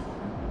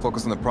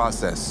focus on the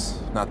process,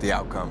 not the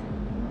outcome.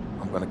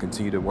 I'm going to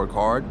continue to work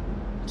hard,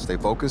 stay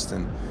focused,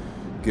 and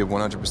give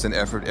 100%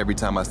 effort every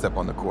time I step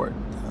on the court.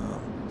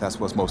 That's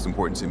what's most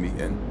important to me,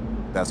 and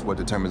that's what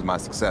determines my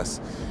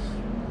success.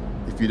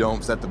 If you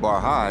don't set the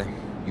bar high,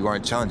 you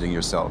aren't challenging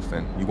yourself,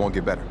 and you won't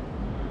get better.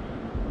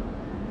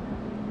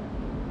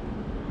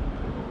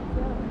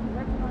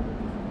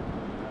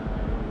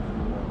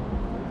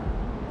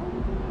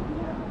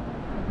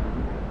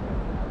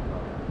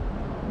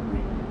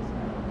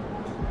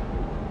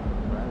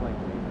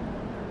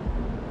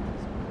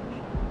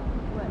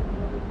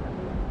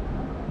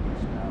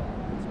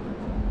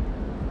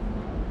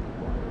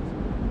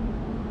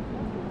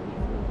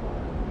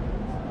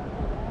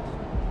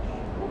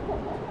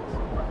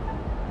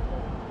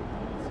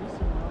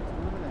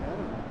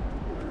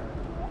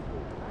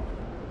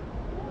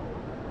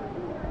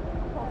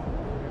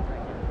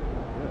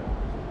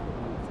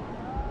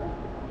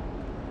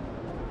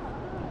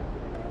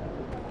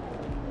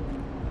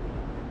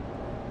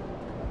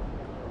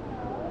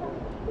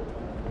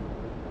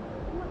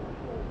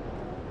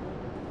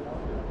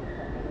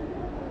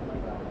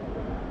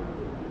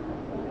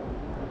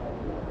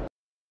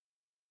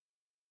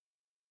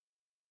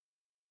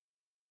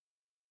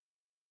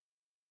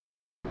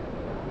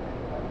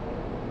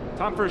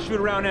 Time for a shoot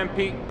around,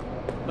 MP.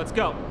 Let's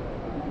go.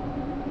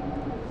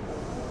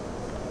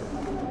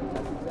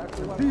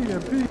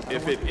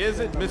 If it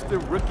isn't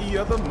Mr. Rookie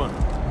of the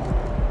Month.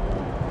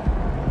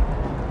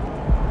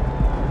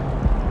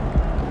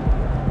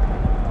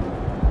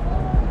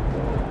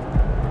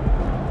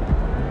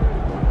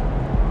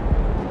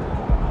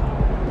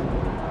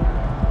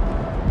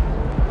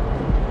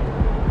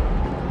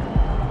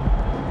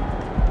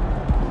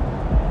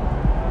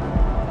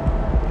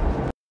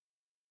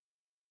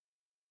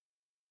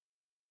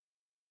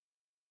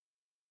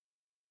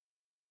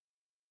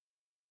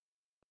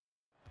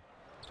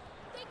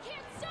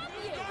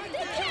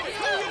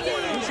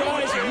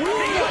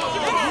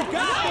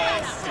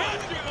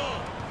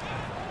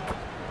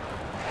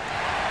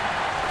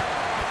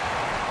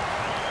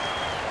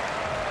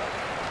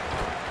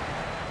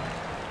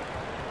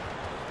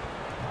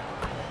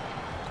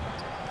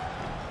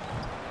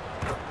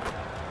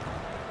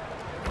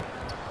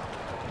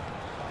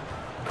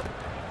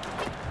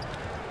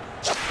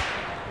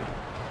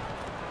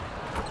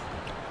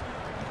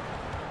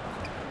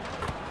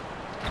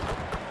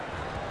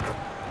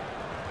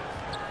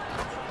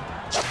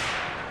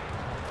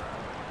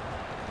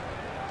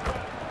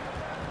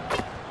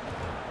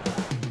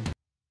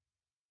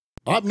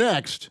 Up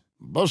next,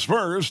 the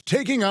Spurs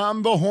taking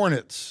on the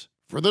Hornets.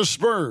 For the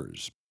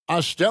Spurs,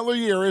 a stellar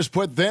year has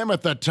put them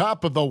at the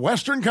top of the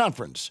Western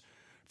Conference.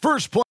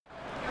 First place.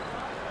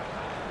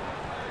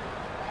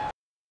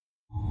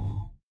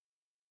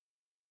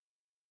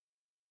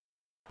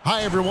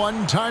 Hi,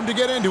 everyone. Time to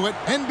get into it.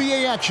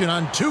 NBA action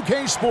on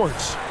 2K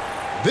Sports.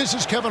 This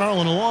is Kevin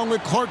Harlan along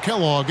with Clark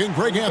Kellogg and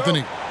Greg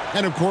Anthony.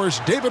 And, of course,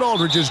 David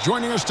Aldridge is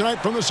joining us tonight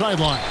from the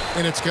sideline.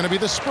 And it's going to be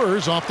the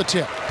Spurs off the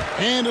tip.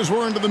 And as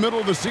we're into the middle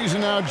of the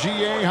season now,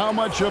 GA, how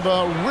much of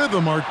a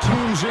rhythm are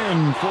teams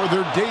in for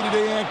their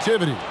day-to-day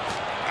activity?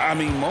 I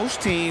mean,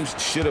 most teams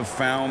should have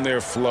found their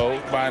flow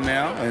by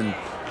now, and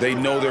they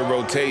know their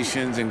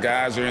rotations, and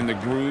guys are in the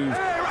groove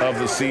of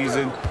the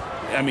season.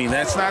 I mean,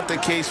 that's not the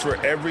case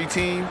for every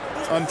team,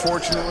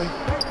 unfortunately.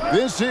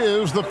 This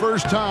is the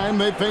first time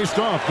they faced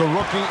off. The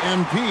rookie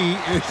MP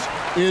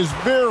is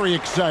very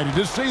excited,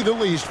 to say the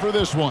least, for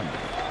this one.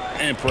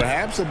 And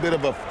perhaps a bit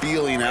of a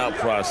feeling out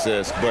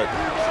process, but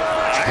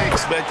I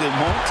expect it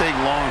won't take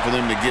long for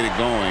them to get it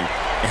going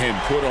and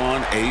put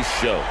on a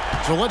show.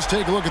 So let's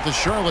take a look at the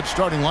Charlotte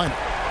starting lineup.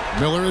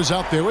 Miller is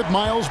out there with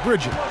Miles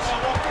Bridges.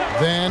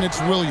 Then it's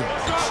Williams.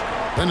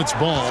 Then it's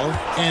Ball.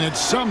 And it's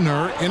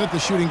Sumner in at the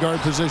shooting guard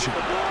position.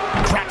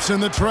 Traps in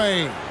the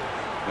tray.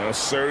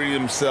 Asserting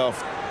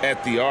himself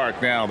at the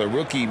arc now. The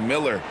rookie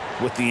Miller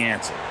with the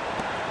answer.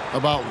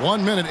 About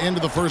 1 minute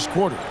into the first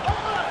quarter.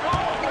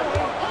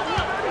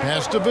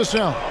 Pass to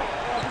Vassell.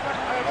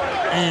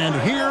 And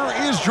here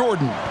is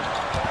Jordan.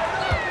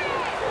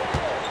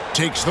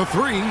 Takes the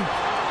three.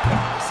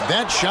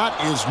 That shot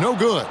is no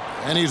good.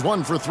 And he's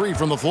 1 for 3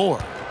 from the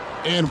floor.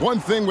 And one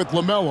thing with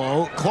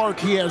LaMelo, Clark,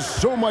 he has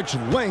so much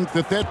length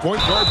at that point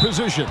guard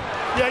position.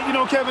 Yeah, you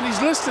know, Kevin,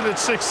 he's listed at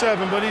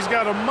 6'7", but he's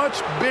got a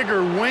much bigger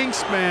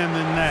wingspan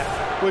than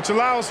that, which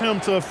allows him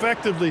to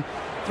effectively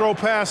throw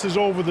passes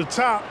over the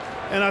top.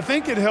 And I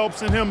think it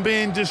helps in him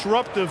being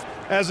disruptive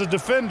as a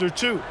defender,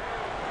 too.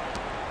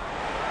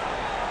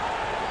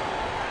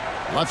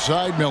 Left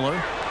side,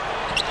 Miller.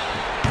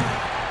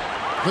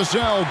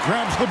 Vassell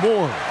grabs the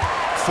board.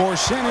 For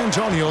San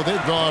Antonio,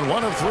 they've gone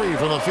 1 of 3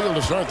 from the field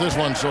to start this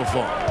one so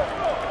far.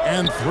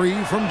 And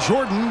 3 from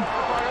Jordan.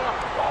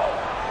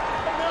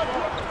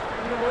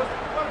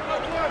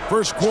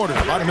 First quarter,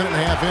 about a minute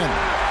and a half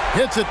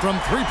in. Hits it from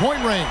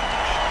three-point range.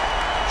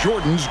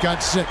 Jordan's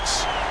got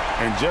 6.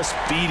 And just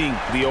feeding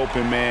the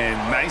open man.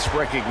 Nice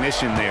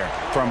recognition there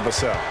from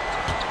Vassell.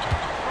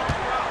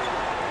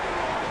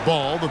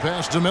 Ball, the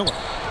pass to Miller.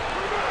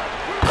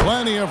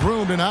 Plenty of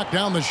room to knock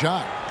down the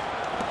shot.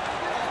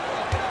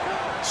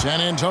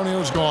 San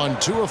Antonio's gone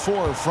 2 of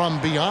 4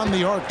 from beyond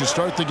the arc to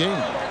start the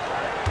game.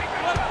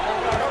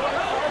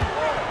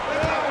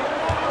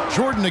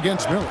 Jordan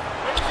against Miller.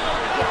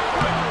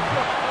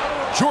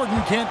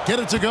 Jordan can't get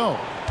it to go.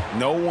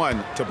 No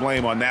one to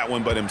blame on that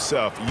one but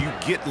himself. You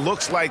get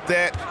looks like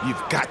that,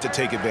 you've got to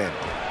take advantage.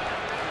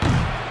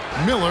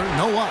 Miller,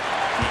 no luck.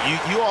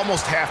 You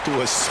almost have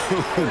to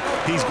assume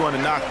he's going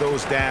to knock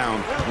those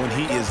down when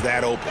he is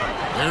that open.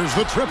 There's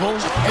the triple,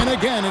 and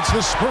again it's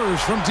the Spurs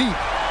from deep.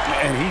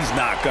 And he's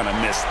not going to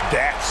miss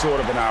that sort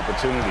of an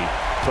opportunity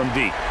from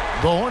deep.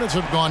 The Hornets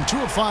have gone 2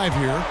 of 5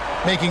 here,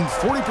 making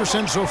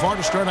 40% so far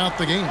to start out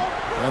the game.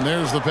 And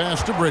there's the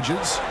pass to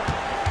Bridges.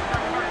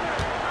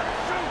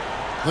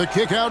 The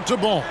kick out to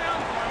Ball.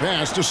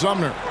 Pass to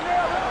Sumner.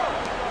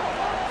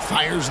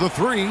 Fires the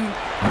 3.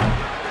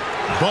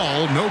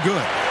 Ball no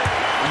good.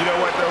 You know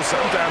what, though?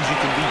 Sometimes you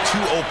can be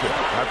too open.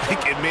 I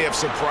think it may have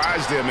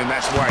surprised him, and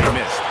that's why he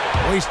missed.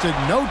 Wasted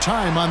no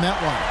time on that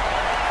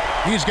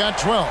one. He's got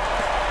 12.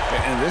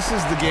 And this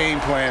is the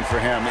game plan for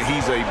him.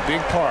 He's a big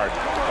part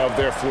of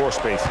their floor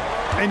spacing.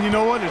 And you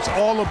know what? It's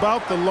all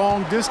about the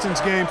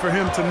long-distance game for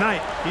him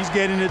tonight. He's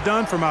getting it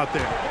done from out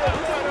there.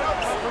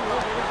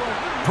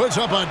 Puts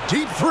up a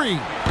deep 3.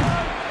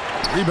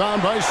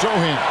 Rebound by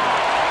Sohan.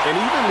 And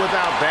even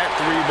without that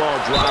 3-ball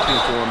dropping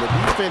for him, the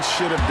defense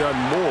should have done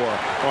more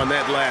on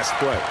that last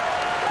play.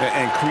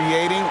 And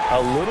creating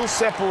a little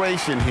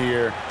separation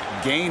here,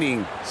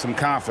 gaining some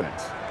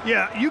confidence.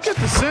 Yeah, you get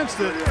the sense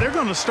that they're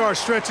going to start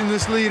stretching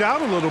this lead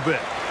out a little bit.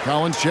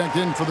 Collins checked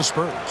in for the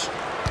Spurs.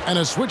 And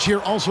a switch here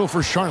also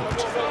for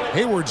Charlotte.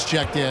 Hayward's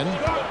checked in.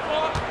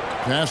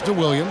 Pass to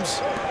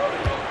Williams.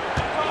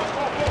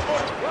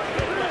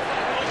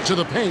 To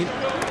the paint.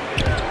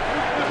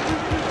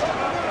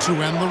 To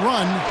end the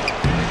run.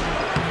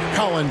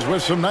 Collins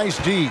with some nice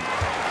D.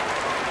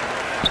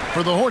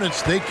 For the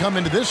Hornets, they come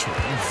into this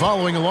one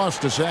following a loss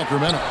to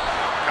Sacramento.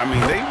 I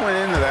mean, they went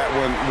into that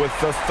one with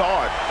the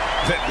thought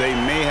that they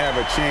may have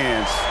a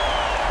chance.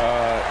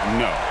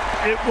 No.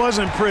 It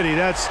wasn't pretty.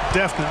 That's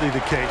definitely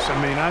the case.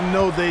 I mean, I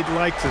know they'd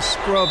like to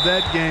scrub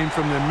that game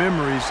from their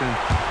memories and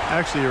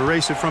actually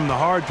erase it from the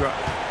hard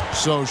drive.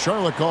 So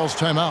Charlotte calls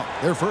timeout.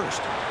 They're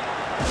first.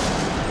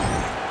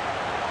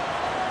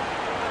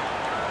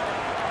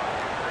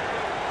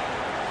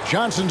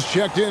 Johnson's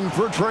checked in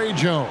for Trey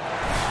Jones.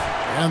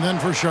 And then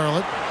for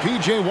Charlotte,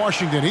 P.J.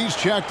 Washington, he's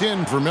checked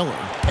in for Miller.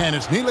 And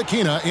it's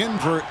Ntilikina in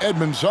for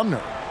Edmund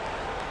Sumner.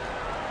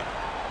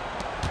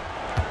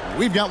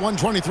 We've got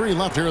 1:23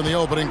 left here in the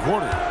opening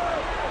quarter.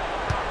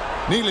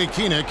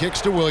 Ntilikina kicks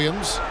to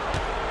Williams.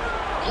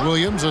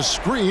 Williams, a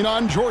screen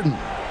on Jordan.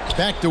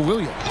 Back to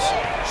Williams.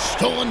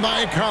 Stolen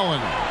by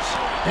Collins.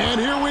 And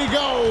here we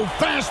go.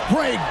 Fast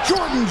break.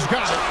 Jordan's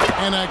got it.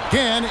 And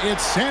again,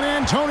 it's San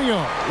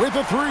Antonio with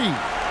a 3.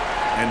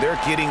 And they're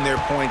getting their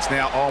points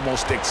now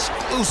almost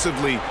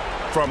exclusively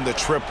from the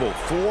triple.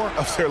 4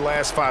 of their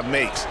last 5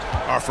 makes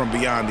are from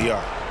beyond the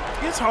arc.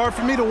 It's hard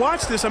for me to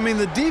watch this. I mean,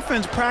 the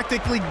defense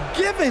practically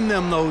giving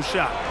them those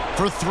shots.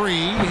 For 3,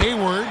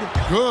 Hayward.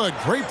 Good.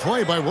 Great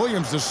play by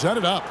Williams to set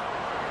it up.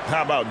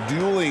 How about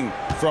dueling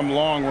from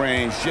long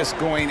range, just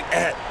going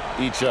at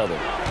each other?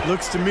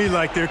 Looks to me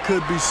like there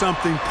could be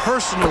something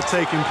personal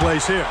taking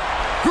place here.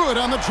 Good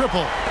on the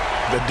triple.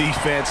 The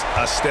defense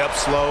a step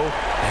slow,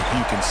 and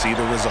you can see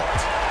the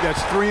results.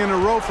 That's 3 in a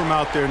row from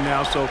out there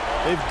now, so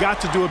they've got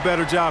to do a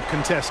better job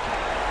contesting.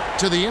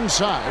 To the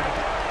inside.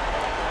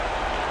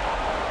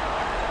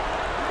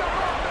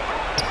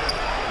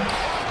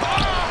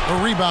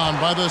 A rebound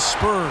by the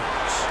Spurs.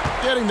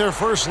 Getting their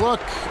first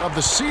look of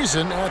the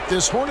season at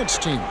this Hornets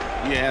team.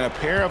 Yeah, and a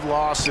pair of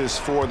losses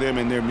for them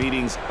in their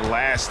meetings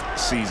last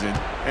season.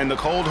 And the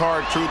cold,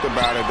 hard truth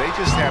about it, they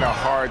just had a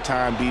hard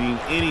time beating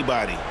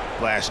anybody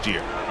last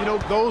year. You know,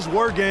 those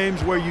were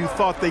games where you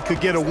thought they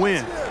could get a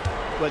win.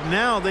 But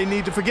now they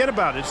need to forget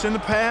about it. It's in the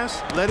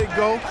past, let it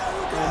go,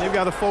 and they've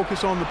got to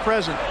focus on the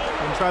present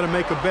and try to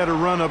make a better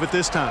run of it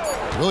this time.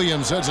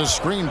 Williams has a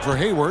screen for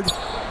Hayward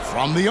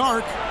from the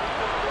arc.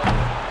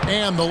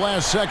 And the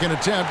last second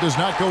attempt does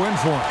not go in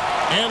for him.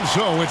 And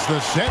so it's the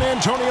San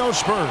Antonio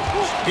Spurs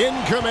in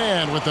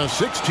command with a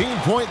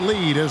 16-point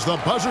lead as the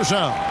buzzer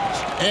sounds.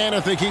 And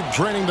if they keep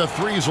draining the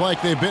threes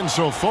like they've been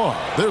so far,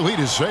 their lead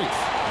is safe.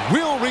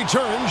 We'll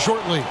return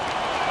shortly.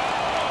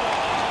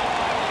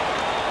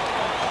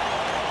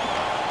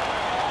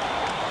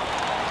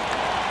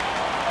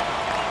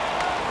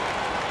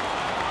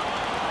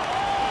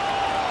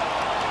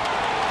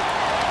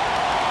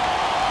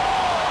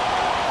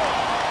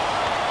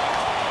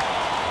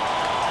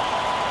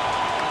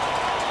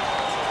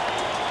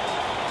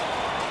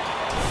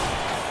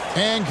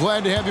 And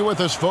glad to have you with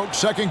us, folks.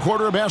 Second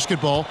quarter of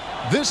basketball.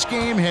 This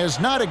game has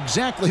not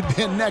exactly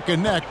been neck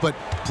and neck, but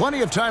plenty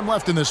of time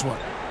left in this one.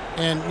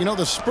 And, you know,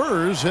 the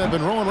Spurs have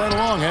been rolling right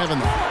along, haven't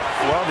they?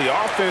 Well, the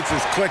offense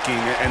is clicking,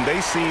 and they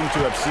seem to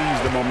have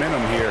seized the momentum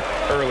here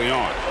early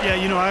on. Yeah,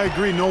 you know, I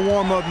agree. No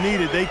warm-up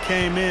needed. They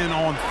came in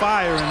on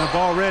fire and have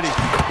already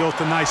built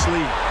a nice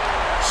lead.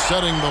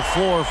 Setting the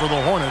floor for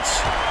the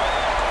Hornets.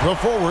 The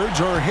forwards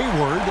are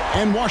Hayward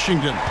and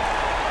Washington.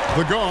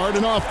 The guard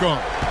and off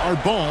guard are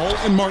Ball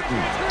and Martin.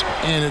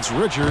 And it's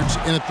Richards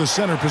in at the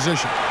center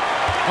position.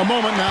 A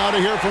moment now to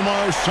hear from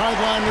our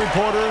sideline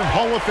reporter,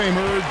 Hall of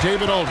Famer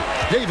David Aldridge.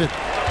 David.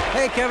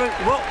 Hey, Kevin.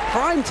 Well,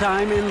 prime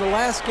time in the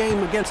last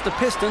game against the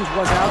Pistons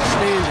was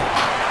outstanding.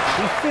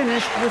 He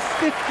finished with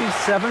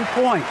 57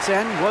 points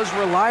and was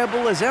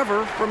reliable as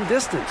ever from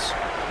distance.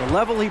 The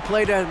level he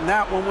played at in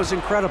that one was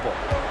incredible.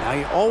 Now,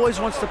 he always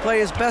wants to play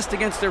his best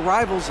against their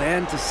rivals,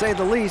 and to say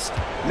the least,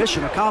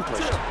 mission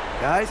accomplished.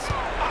 Guys?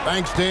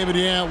 Thanks, David.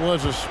 Yeah, it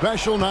was a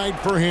special night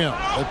for him.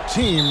 The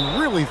team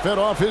really fed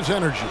off his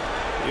energy.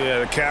 Yeah,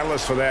 the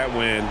catalyst for that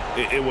win,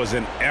 it was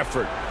an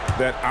effort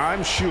that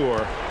I'm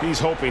sure he's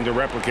hoping to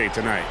replicate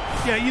tonight.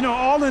 Yeah, you know,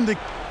 all in the...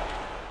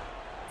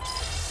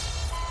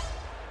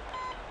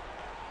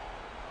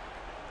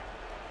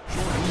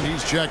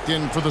 He's checked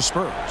in for the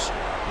Spurs.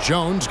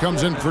 Jones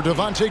comes in for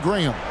Devontae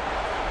Graham.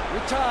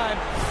 Good time.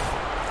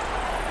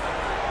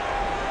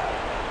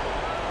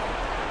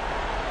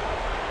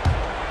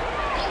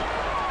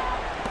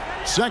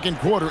 Second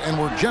quarter, and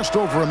we're just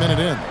over a minute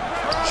in.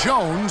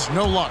 Jones,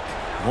 no luck.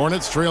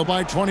 Hornets trail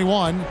by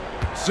 21.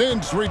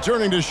 Since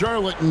returning to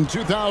Charlotte in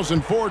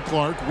 2004,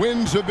 Clark,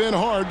 wins have been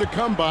hard to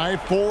come by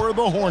for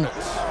the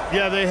Hornets.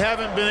 Yeah, they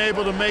haven't been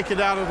able to make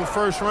it out of the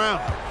first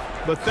round.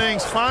 But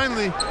things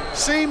finally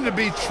seem to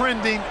be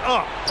trending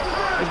up.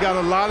 They've got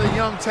a lot of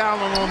young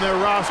talent on their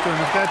roster,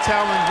 and if that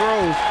talent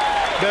grows,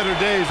 better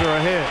days are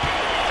ahead.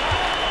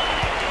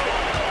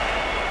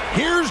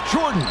 Here's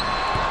Jordan.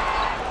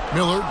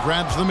 Miller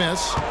grabs the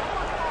miss.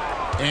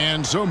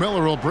 And so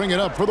Miller will bring it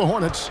up for the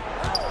Hornets.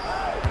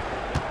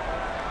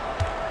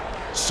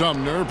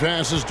 Sumner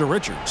passes to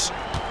Richards.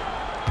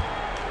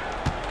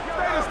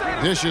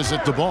 Dishes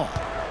it to Ball.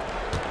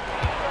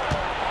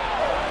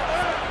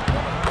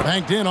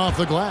 Banked in off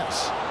the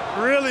glass.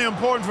 Really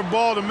important for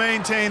Ball to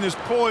maintain his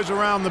poise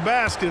around the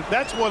basket.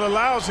 That's what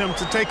allows him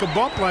to take a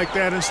bump like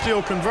that and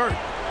still convert.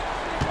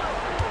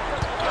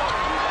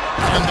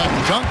 And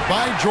the dunk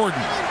by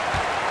Jordan.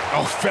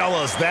 Oh,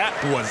 fellas, that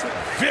was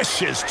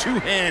vicious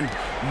two-hand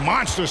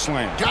monster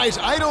slam. Guys,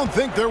 I don't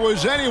think there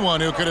was anyone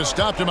who could have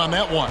stopped him on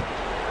that one.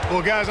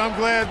 Well, guys, I'm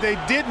glad they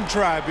didn't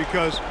try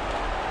because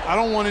I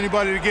don't want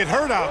anybody to get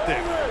hurt out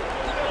there.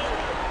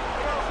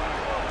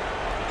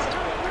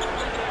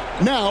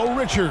 Now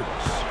Richards.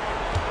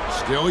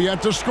 Still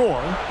yet to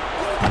score.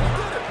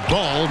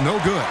 Ball no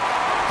good.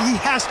 He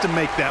has to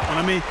make that one.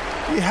 I mean,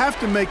 you have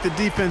to make the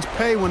defense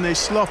pay when they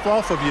slough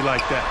off of you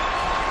like that.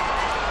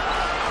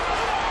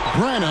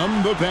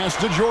 Branham, the pass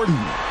to Jordan.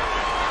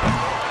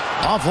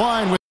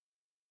 Offline with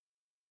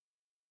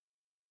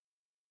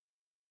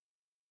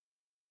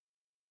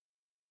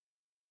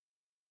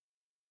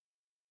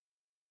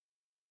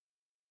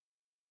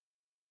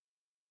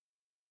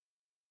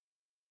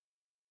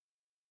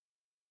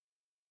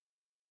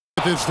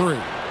his three.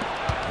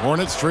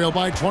 Hornets trail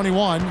by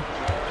 21.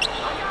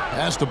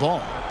 Pass the Ball.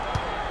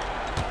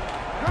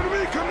 Come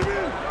to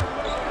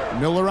me.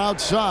 Miller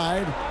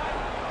outside.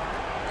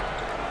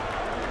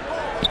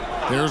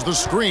 There's the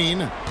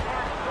screen.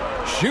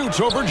 Shoots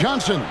over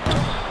Johnson.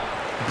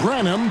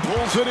 Branham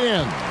pulls it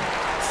in.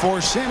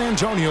 For San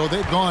Antonio,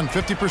 they've gone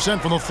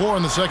 50% from the floor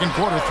in the second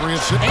quarter. 3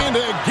 of 6. And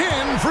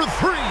again for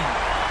 3.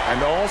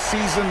 And all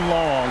season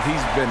long,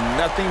 he's been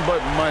nothing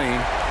but money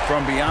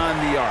from beyond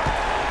the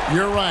arc.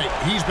 You're right.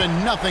 He's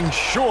been nothing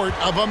short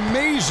of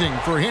amazing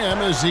for him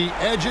as he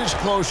edges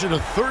closer to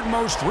third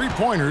most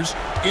three-pointers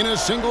in a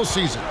single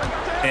season.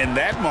 And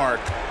that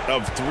mark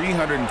of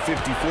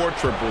 354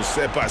 triples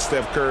set by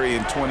Steph Curry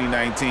in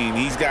 2019.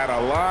 He's got a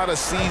lot of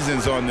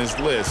seasons on this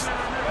list.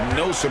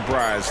 No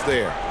surprise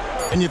there.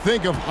 And you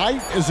think of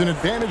height as an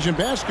advantage in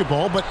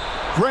basketball, but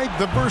Greg,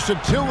 the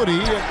versatility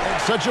at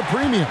such a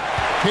premium.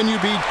 Can you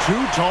be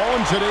too tall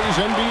in today's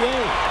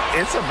NBA?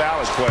 It's a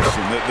valid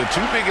question. The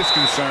two biggest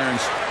concerns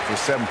for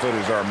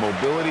 7-footers are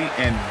mobility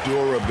and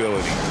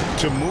durability.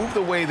 To move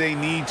the way they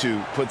need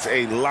to puts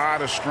a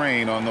lot of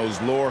strain on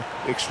those lower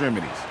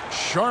extremities.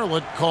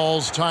 Charlotte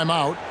calls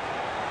timeout.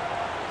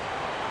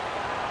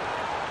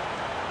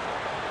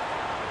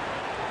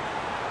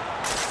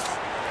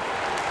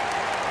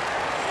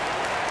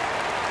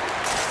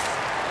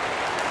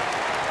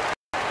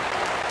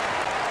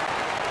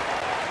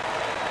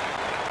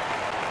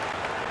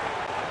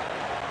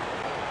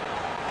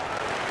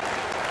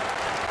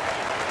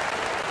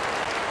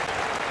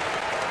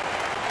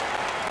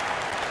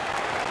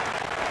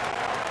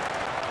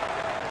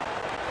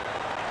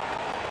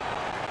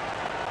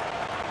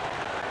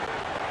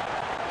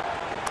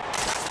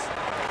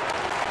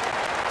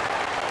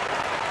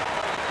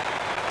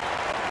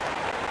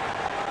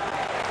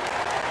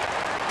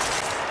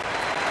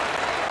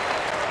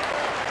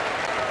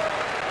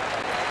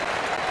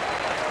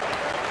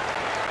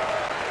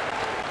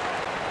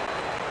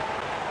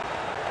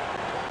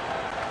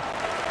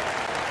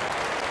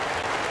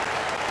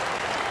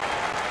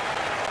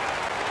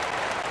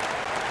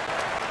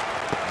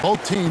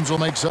 Both teams will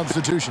make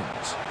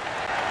substitutions.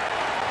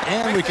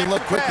 And we can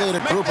look quickly at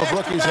a group of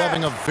rookies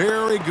having a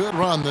very good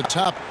run, the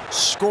top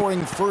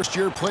scoring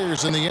first-year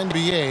players in the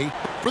NBA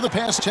for the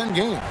past 10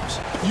 games.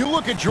 You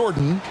look at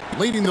Jordan,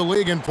 leading the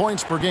league in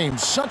points per game,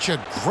 such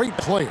a great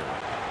player.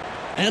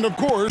 And, of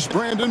course,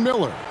 Brandon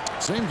Miller.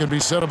 Same can be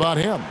said about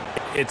him.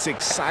 It's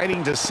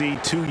exciting to see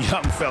two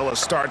young fellas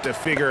start to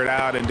figure it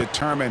out and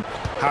determine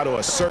how to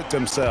assert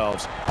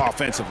themselves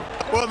offensively.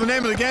 Well, the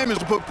name of the game is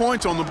to put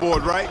points on the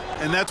board, right?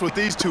 And that's what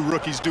these two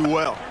rookies do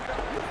well.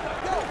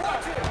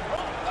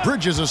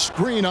 Bridges a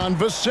screen on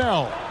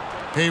Vassell.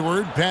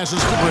 Hayward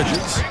passes to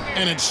Bridges,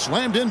 and it's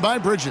slammed in by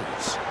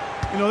Bridges.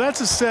 You know,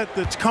 that's a set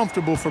that's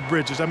comfortable for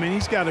Bridges. I mean,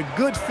 he's got a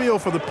good feel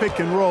for the pick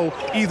and roll,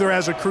 either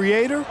as a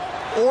creator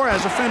or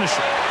as a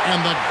finisher.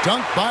 And the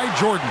dunk by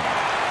Jordan.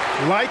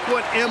 Like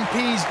what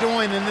MP's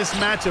doing in this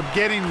matchup,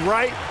 getting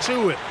right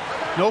to it.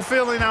 No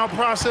filling out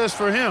process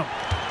for him.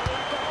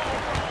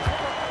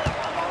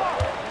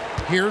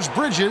 Here's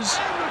Bridges,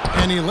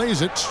 and he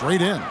lays it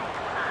straight in.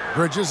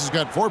 Bridges has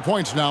got 4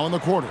 points now in the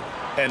quarter.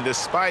 And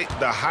despite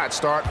the hot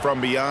start from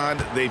beyond,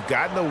 they've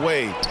gotten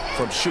away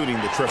from shooting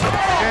the triple.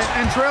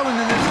 And trailing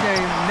in this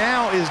game,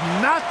 now is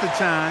not the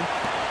time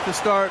to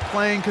start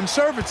playing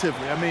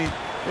conservatively. I mean,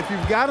 if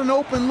you've got an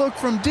open look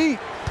from deep,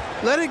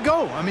 let it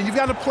go. I mean, you've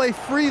got to play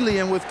freely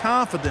and with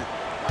confidence.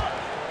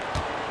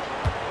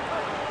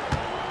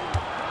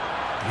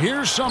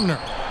 Here's Sumner,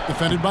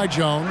 defended by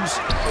Jones.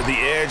 The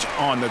edge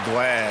on the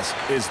glass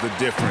is the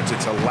difference.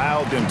 It's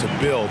allowed them to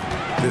build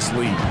this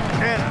lead.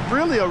 And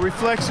really a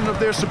reflection of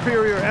their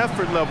superior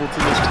effort level to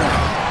this point.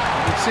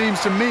 It seems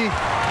to me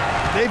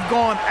they've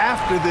gone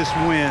after this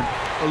win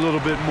a little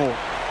bit more.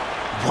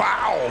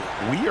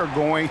 Wow, we are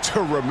going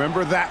to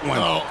remember that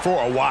one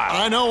for a while.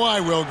 I know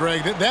I will,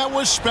 Greg. That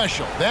was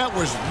special. That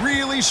was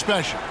really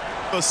special.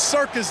 A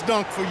circus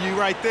dunk for you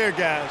right there,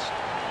 guys.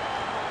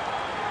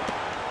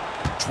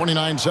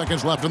 29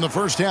 seconds left in the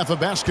first half of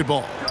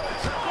basketball.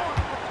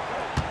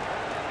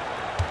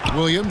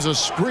 Williams a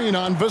screen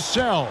on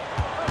Vassell.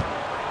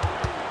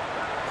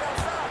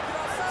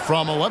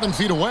 From 11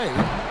 feet away.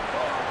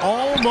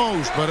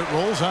 Almost, but it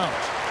rolls out.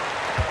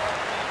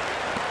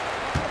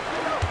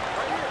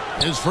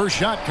 His first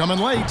shot coming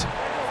late.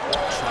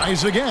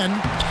 Tries again.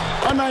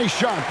 A nice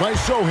shot by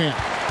Sohan.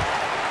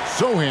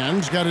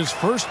 Sohan's got his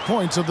first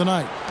points of the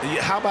night.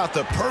 How about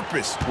the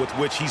purpose with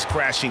which he's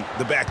crashing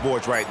the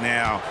backboards right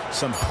now?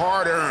 Some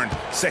hard-earned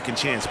second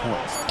chance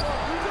points.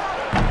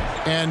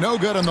 And no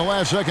good on the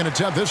last second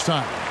attempt this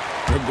time.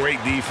 A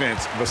great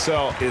defense.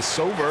 Vassell is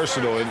so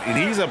versatile, and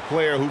he's a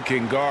player who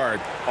can guard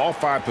all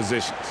 5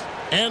 positions.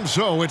 And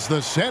so it's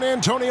the San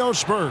Antonio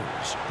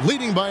Spurs,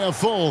 leading by a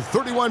full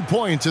 31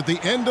 points at the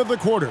end of the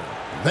quarter.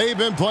 They've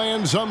been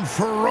playing some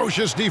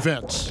ferocious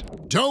defense.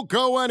 Don't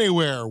go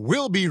anywhere.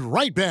 We'll be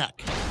right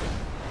back.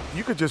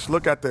 You could just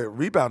look at the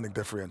rebounding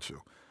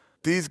differential.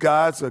 These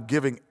guys are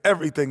giving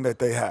everything that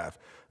they have.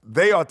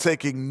 They are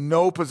taking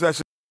no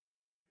possession.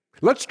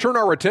 Let's turn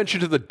our attention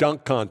to the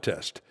dunk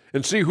contest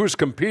and see who's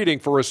competing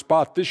for a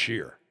spot this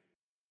year.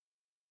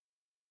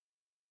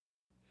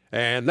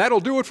 And that'll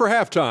do it for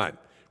halftime.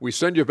 We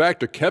send you back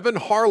to Kevin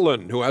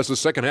Harlan, who has the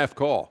second half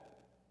call.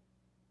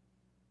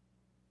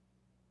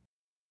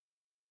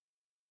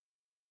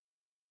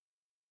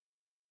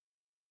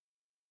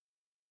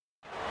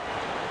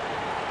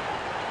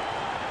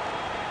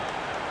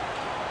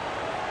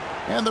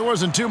 And there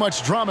wasn't too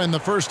much drama in the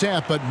first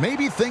half, but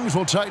maybe things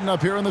will tighten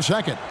up here in the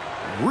second.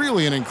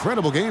 Really an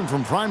incredible game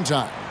from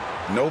primetime.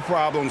 No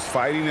problems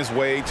fighting his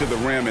way to the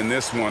rim in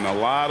this one. A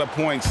lot of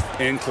points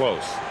in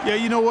close. Yeah,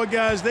 you know what,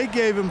 guys? They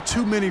gave him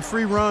too many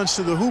free runs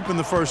to the hoop in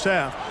the first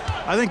half.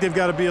 I think they've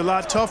got to be a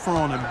lot tougher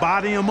on him.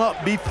 Body him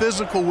up. Be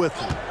physical with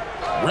him.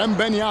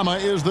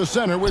 Wembanyama is the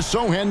center with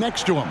Sohan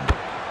next to him.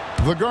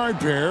 The guard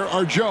pair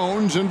are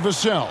Jones and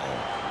Vassell.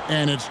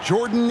 And it's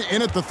Jordan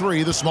in at the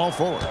 3, the small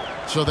forward.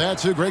 So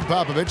that's who Greg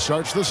Popovich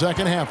starts the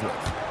second half with.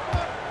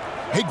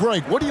 Hey,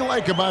 Greg, what do you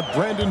like about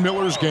Brandon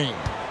Miller's game?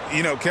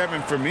 You know,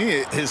 Kevin, for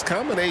me, his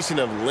combination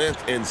of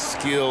length and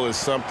skill is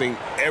something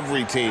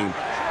every team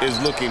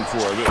is looking for.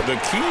 The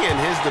key in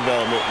his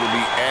development will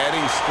be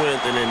adding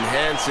strength and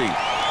enhancing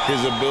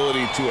his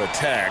ability to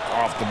attack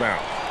off the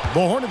bounce.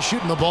 The Hornets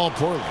shooting the ball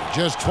poorly,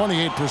 just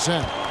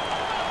 28%.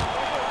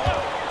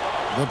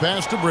 The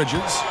pass to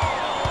Bridges.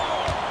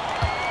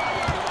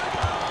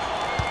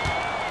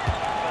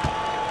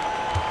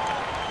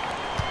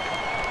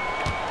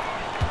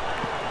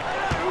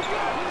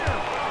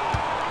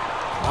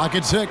 Clock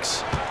at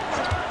 6.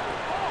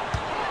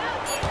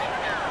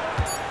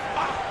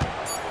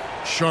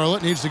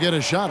 Charlotte needs to get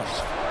a shot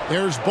off.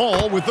 There's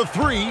Ball with the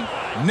 3.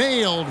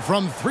 Nailed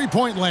from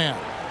three-point land.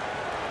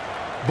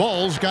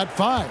 Ball's got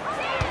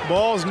 5.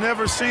 Ball's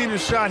never seen a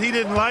shot he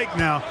didn't like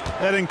now.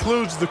 That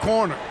includes the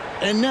corner.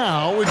 And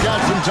now we've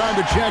got some time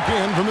to check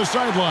in from the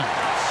sidelines.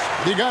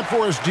 What do you got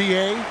for us,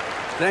 DA?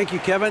 Thank you,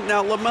 Kevin.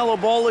 Now, LaMelo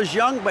Ball is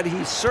young, but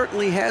he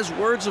certainly has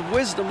words of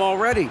wisdom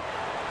already.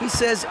 He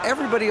says,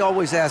 everybody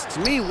always asks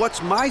me,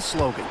 what's my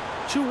slogan?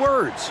 2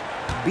 words,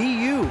 be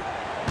you.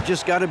 You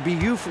just got to be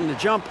you from the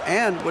jump,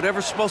 and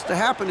whatever's supposed to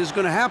happen is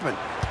going to happen.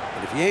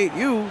 But if you ain't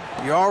you,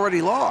 you're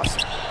already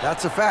lost.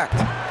 That's a fact.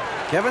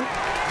 Kevin?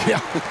 Yeah,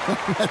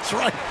 that's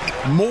right.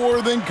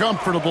 More than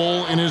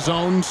comfortable in his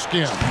own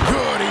skin.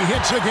 Good, he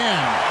hits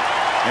again.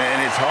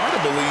 And it's hard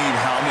to believe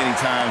how many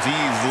times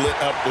he's lit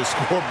up the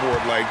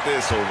scoreboard like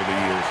this over the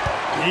years.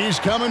 He's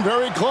coming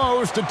very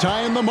close to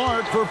tying the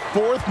mark for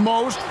fourth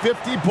most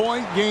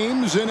 50-point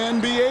games in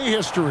NBA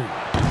history.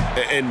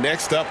 And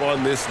next up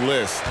on this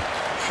list,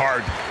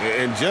 Harden.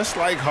 And just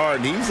like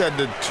Harden, he's a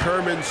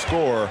determined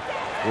scorer.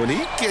 When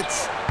he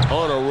gets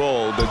on a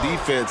roll, the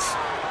defense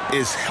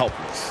is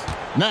helpless.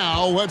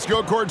 Now, let's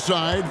go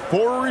courtside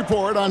for a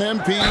report on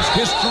MP's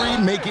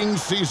history-making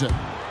season.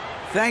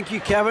 Thank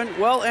you, Kevin.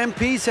 Well,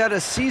 MP's had a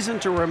season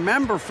to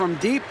remember from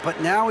deep, but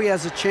now he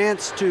has a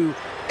chance to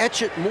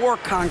etch it more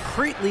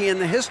concretely in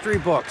the history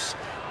books,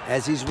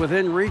 as he's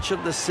within reach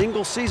of the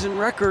single-season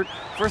record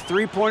for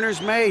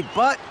three-pointers made.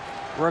 But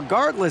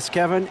regardless,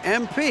 Kevin,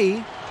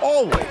 MP,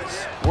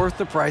 always worth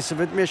the price of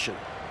admission.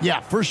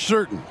 Yeah, for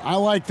certain. I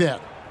like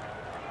that.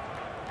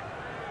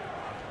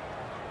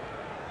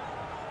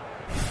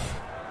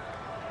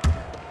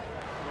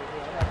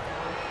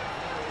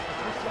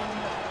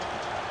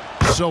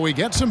 So he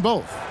gets them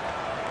both.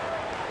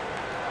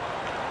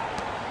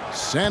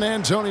 San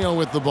Antonio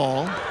with the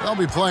ball. They'll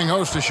be playing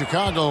host to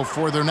Chicago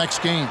for their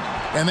next game.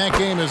 And that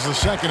game is the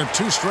second of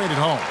 2 straight at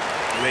home.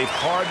 They've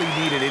hardly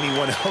needed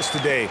anyone else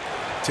today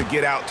to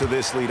get out to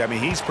this lead. I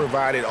mean, he's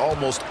provided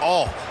almost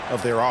all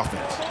of their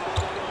offense.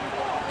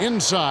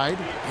 Inside,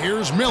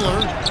 here's Miller.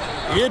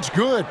 It's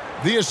good.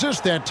 The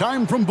assist that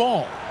time from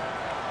Ball.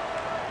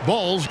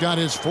 Ball's got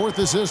his 4th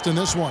assist in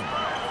this one.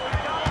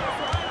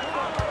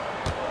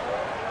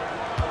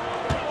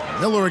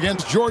 Miller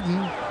against Jordan.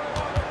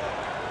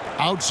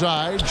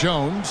 Outside,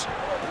 Jones.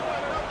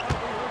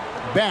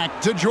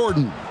 Back to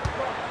Jordan.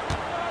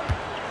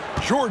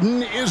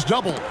 Jordan is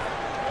doubled.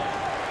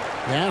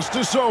 Pass to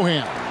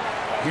Sohan.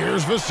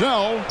 Here's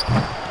Vassell.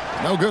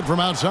 No good from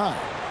outside.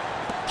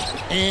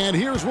 And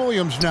here's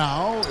Williams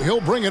now. He'll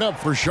bring it up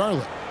for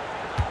Charlotte.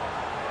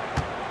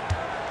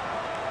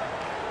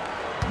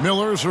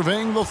 Miller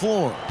surveying the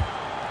floor.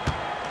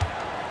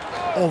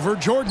 Over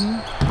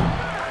Jordan.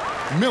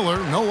 Miller,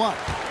 no luck.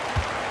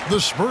 The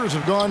Spurs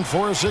have gone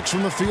 4 of 6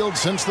 from the field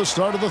since the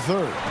start of the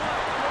third.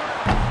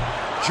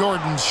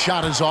 Jordan's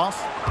shot is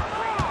off.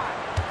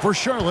 For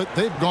Charlotte,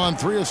 they've gone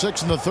 3 of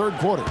 6 in the third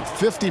quarter,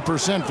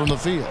 50% from the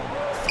field.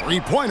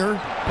 Three-pointer.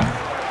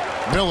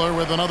 Miller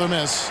with another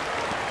miss.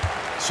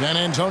 San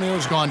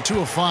Antonio's gone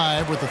 2 of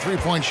 5 with the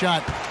three-point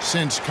shot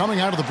since coming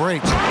out of the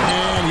break.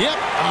 And yep,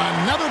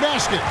 another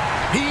basket.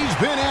 He's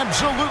been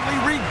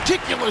absolutely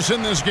ridiculous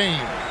in this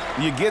game.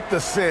 You get the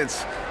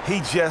sense he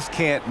just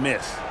can't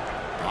miss.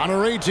 On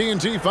our AT&T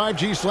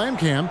 5G Slam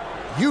Cam,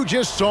 you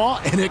just saw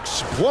an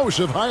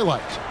explosive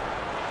highlight.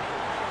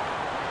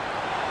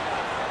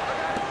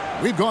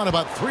 We've gone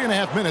about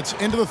 3.5 minutes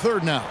into the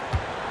third now.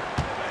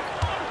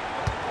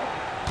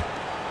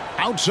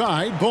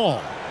 Outside,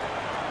 Ball.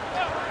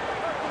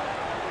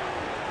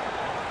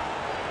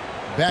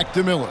 Back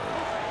to Miller.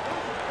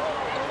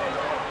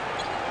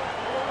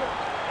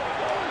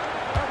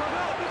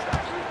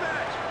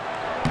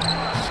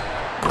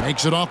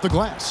 Makes it off the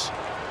glass.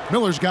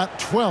 Miller's got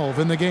 12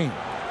 in the game.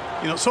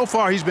 You know, so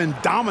far he's been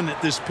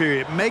dominant this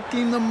period,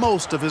 making the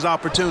most of his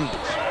opportunities.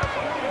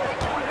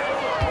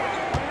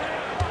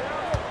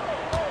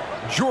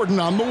 Jordan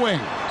on the wing.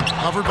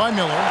 Covered by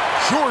Miller.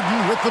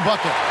 Jordan with the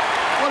bucket.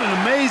 What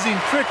an amazing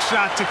trick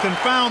shot to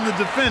confound the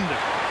defender.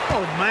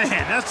 Oh,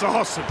 man, that's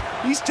awesome.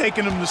 He's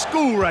taking him to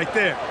school right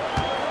there.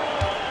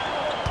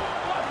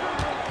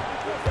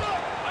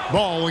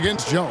 Ball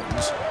against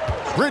Jones.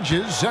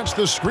 Bridges sets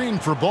the screen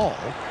for Ball.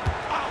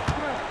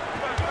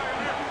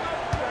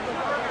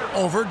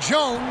 Over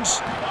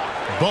Jones.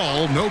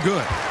 Ball no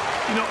good.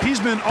 You know, he's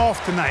been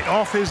off tonight,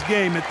 off his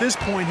game. At this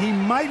point, he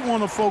might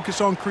want to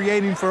focus on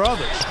creating for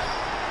others.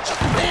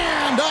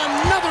 And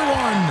another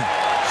one.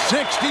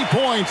 60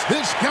 points.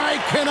 This guy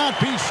cannot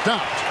be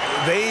stopped.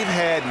 They've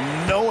had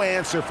no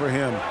answer for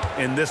him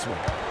in this one.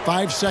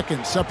 5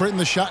 seconds separating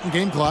the shot and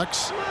game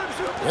clocks.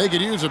 They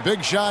could use a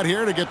big shot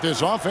here to get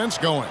this offense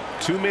going.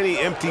 Too many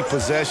empty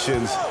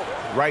possessions.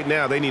 Right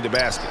now, they need a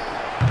basket.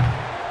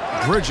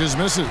 Bridges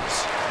misses.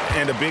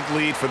 And a big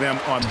lead for them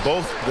on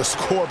both the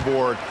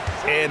scoreboard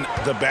and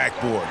the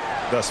backboard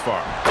thus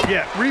far.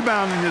 Yeah,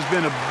 rebounding has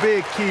been a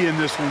big key in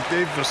this one.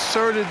 They've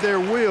asserted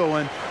their will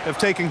and have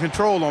taken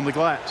control on the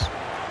glass.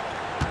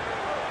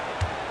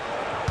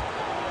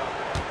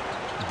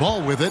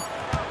 Ball with it.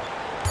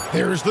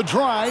 There's the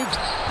drive.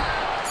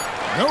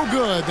 No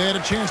good. They had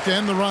a chance to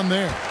end the run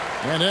there.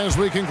 And as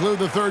we conclude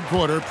the third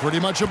quarter, pretty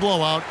much a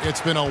blowout.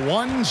 It's been a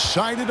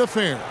one-sided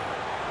affair.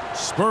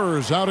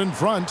 Spurs out in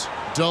front,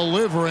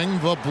 delivering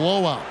the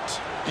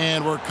blowout.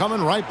 And we're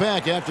coming right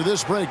back after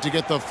this break to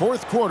get the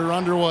fourth quarter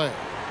underway.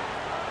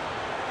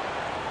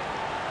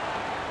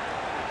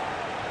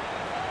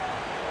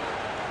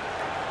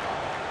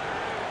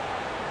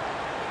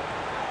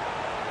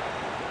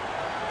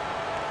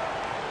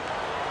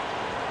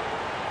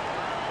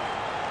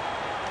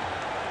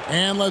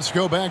 And let's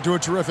go back to a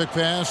terrific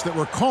pass that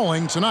we're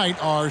calling tonight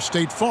our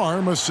State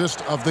Farm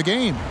assist of the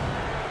game.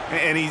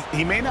 And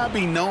he may not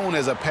be known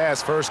as a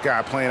pass-first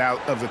guy playing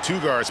out of the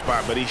two-guard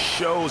spot, but he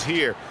shows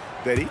here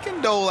that he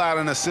can dole out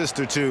an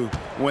assist or two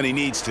when he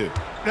needs to.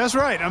 That's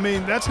right. I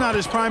mean, that's not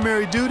his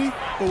primary duty,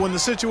 but when the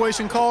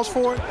situation calls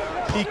for it,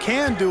 he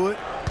can do it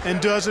and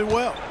does it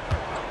well.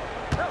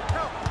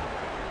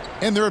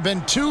 And there have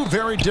been two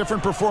very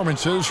different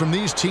performances from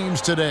these teams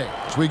today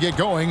as we get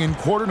going in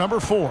quarter number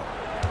 4.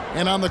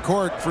 And on the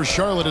court for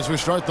Charlotte as we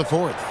start the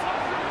fourth.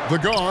 The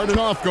guard and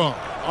off guard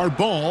are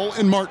Ball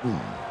and Martin.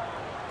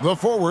 The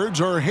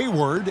forwards are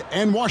Hayward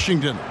and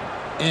Washington.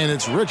 And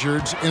it's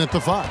Richards in at the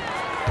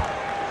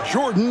 5.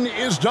 Jordan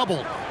is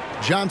doubled.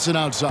 Johnson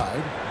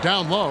outside.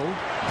 Down low.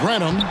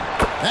 Branham.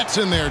 That's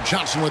in there.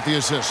 Johnson with the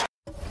assist.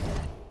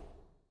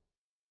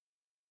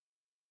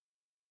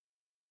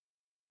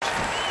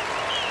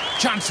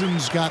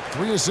 Johnson's got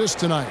 3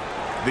 assists tonight.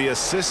 The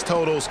assist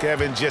totals,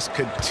 Kevin, just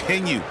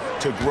continue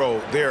to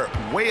grow. They're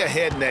way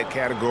ahead in that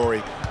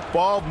category.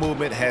 Ball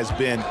movement has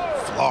been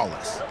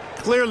flawless.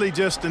 Clearly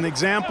just an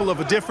example of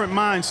a different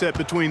mindset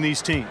between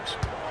these teams.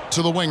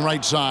 To the wing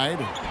right side.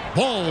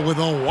 Ball with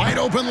a wide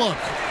open look.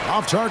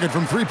 Off target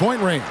from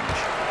three-point range.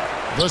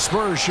 The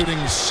Spurs shooting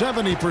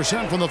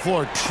 70% from the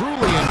floor. Truly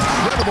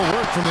incredible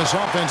work from this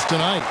offense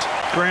tonight.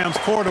 Graham's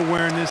court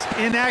awareness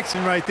in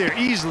action right there.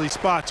 Easily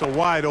spots a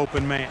wide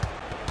open man.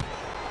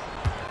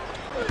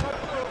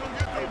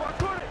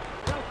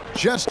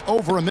 Just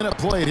over a minute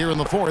played here in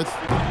the fourth.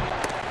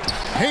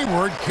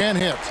 Hayward can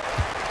hit.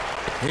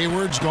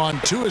 Hayward's gone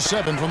 2 of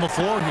 7 from the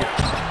floor here.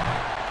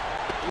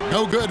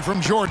 No good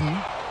from Jordan.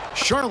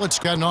 Charlotte's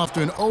gotten off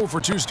to an 0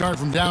 for 2 start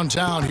from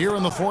downtown here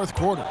in the fourth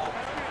quarter.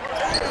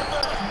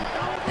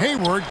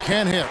 Hayward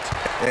can hit.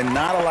 And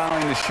not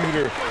allowing the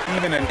shooter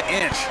even an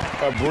inch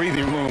of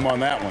breathing room on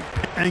that one.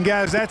 And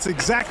guys, that's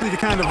exactly the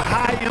kind of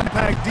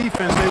high-impact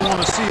defense they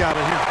want to see out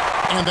of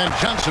him. And then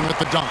Johnson with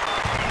the dunk.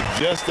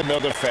 Just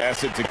another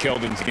facet to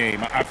Keldon's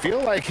game. I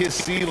feel like his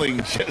ceiling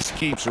just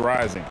keeps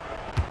rising.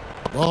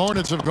 The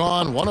Hornets have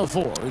gone 1 of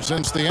 4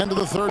 since the end of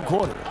the third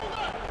quarter.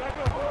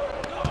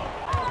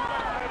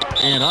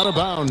 And out of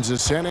bounds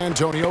as San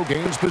Antonio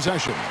gains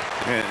possession.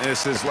 And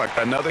this is like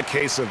another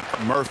case of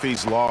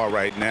Murphy's Law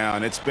right now,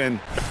 and it's been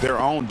their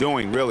own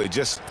doing, really,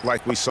 just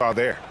like we saw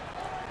there.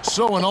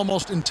 So an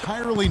almost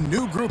entirely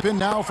new group in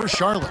now for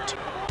Charlotte.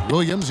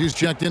 Williams, he's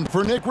checked in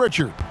for Nick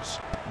Richards.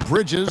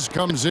 Bridges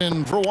comes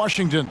in for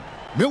Washington.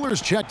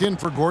 Miller's checked in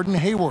for Gordon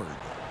Hayward.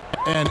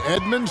 And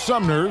Edmund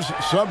Sumner's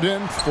subbed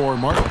in for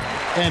Martin.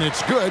 And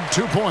it's good,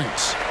 2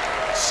 points.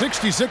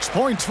 66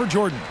 points for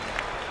Jordan.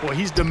 Well,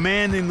 he's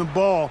demanding the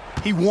ball.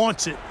 He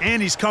wants it,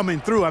 and he's coming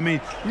through. I mean,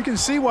 you can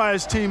see why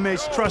his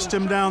teammates trust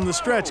him down the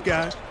stretch,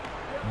 guys.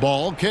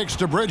 Ball kicks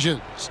to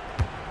Bridges.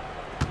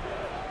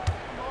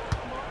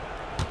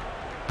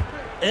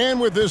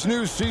 And with this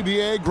new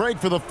CBA, great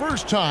for the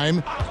first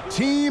time,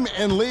 team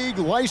and league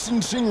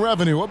licensing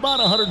revenue, about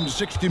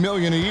 $160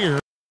 million a year.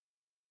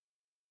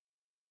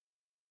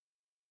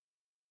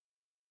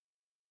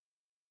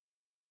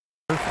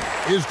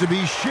 Is to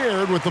be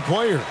shared with the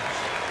players.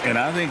 And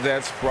I think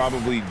that's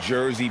probably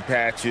jersey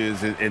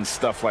patches and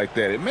stuff like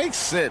that. It makes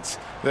sense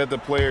that the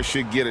players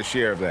should get a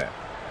share of that.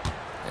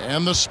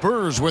 And the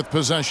Spurs with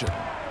possession.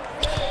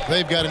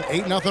 They've got an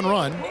 8-0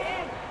 run.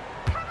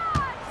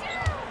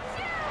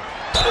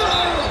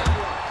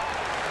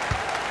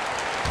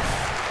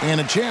 And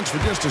a chance for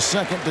just a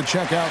second to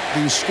check out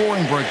the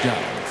scoring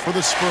breakdown for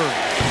the Spurs.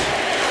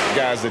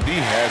 Guys, the D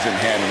hasn't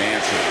had an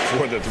answer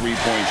for the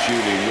three-point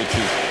shooting, which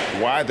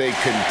is why they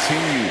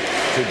continue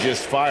to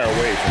just fire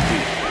away from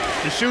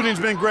deep. The shooting's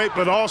been great,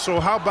 but also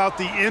how about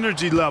the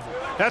energy level?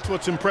 That's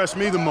what's impressed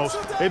me the most.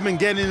 They've been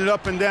getting it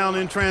up and down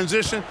in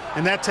transition,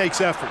 and that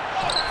takes effort.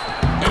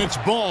 And it's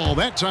Ball,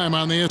 that time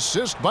on the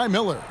assist by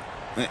Miller.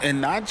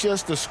 And not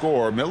just the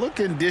score. Miller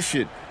can dish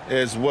it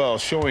as well,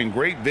 showing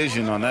great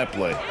vision on that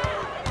play.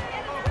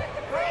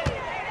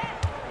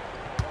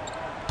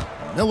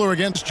 Miller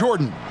against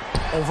Jordan.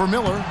 Over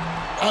Miller.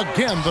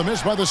 Again, the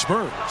miss by the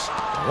Spurs.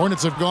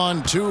 Hornets have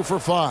gone 2 for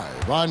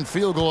 5 on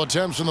field goal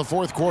attempts in the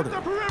fourth quarter.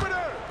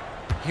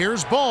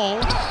 Here's Ball.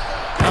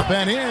 Up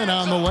and in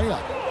on the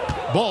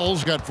layup.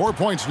 Ball's got 4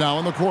 points now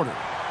in the quarter.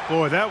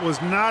 Boy, that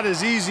was not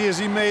as easy as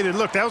he made it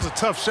look. That was a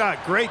tough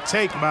shot. Great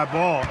take by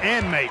Ball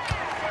and make.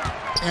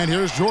 And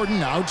here's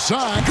Jordan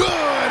outside. Good!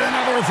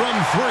 Another from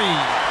 3.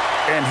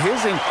 And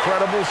his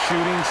incredible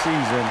shooting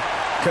season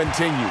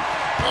continued.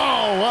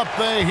 Oh, up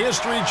the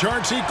history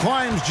charts he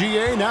climbs,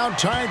 GA, now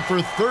tied for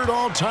 3rd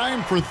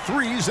all-time for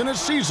threes in a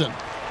season.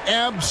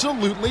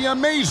 Absolutely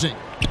amazing.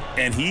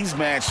 And he's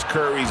matched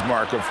Curry's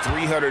mark of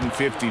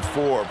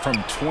 354 from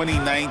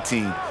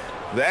 2019.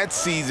 That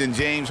season,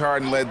 James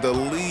Harden led the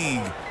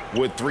league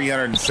with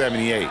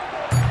 378.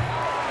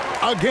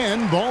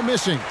 Again, Ball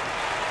missing.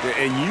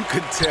 And you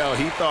could tell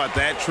he thought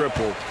that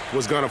triple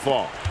was going to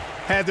fall.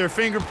 Had their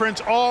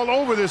fingerprints all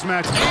over this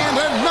match. And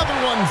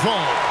another one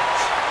falls.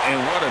 And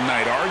what a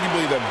night,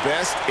 arguably the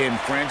best in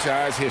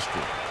franchise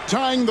history.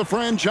 Tying the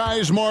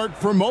franchise mark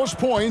for most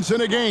points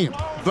in a game.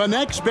 The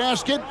next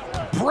basket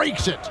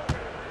breaks it.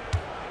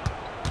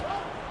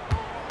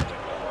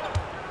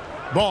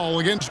 Ball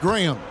against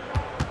Graham.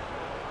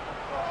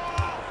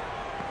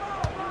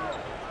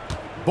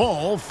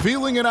 Ball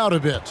feeling it out a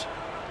bit.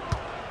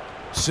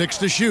 6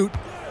 to shoot.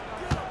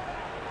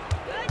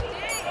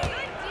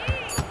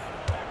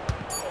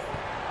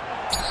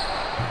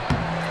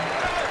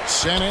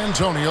 San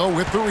Antonio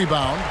with the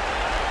rebound.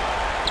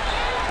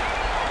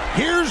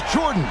 Here's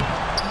Jordan.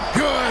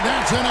 Good,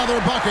 that's another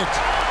bucket.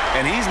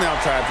 And he's now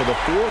tied for the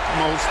 4th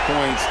most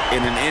points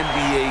in an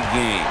NBA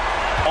game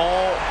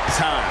all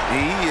time.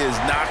 He is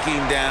knocking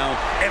down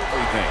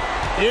everything.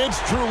 It's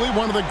truly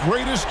one of the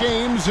greatest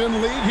games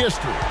in league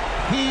history.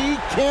 He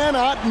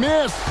cannot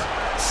miss.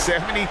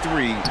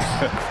 73.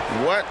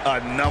 What a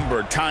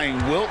number, tying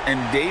Wilt and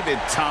David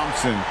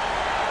Thompson.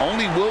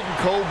 Only Wilt and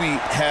Kobe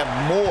have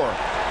more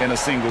in a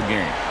single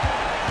game.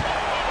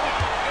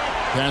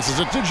 Passes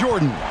it to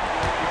Jordan.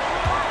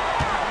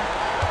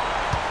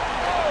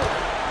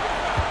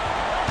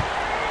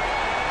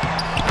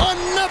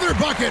 Another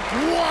bucket.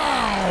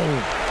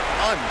 Wow.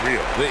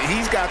 Unreal.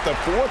 He's got the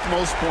 4th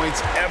most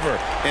points ever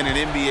in an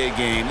NBA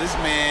game. This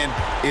man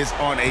is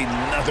on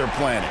another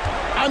planet.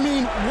 I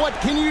mean, what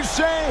can you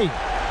say?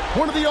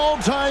 One of the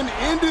all-time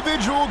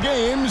individual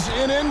games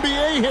in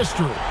NBA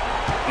history.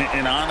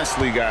 And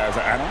honestly, guys,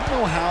 I don't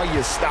know how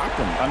you stop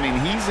him. I mean,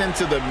 he's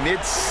into the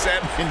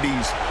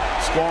mid-70s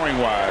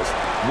scoring-wise.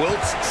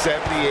 Wilt's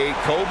 78,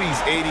 Kobe's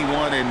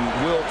 81, and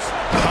Wilt's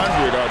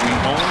 100 are the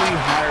only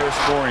higher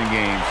scoring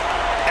games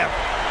ever.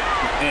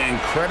 And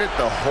credit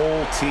the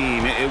whole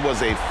team. It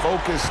was a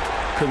focused,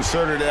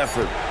 concerted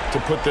effort to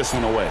put this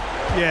one away.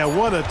 Yeah,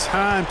 what a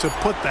time to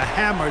put the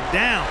hammer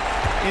down.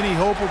 Any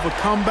hope of a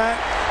comeback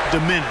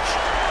diminished.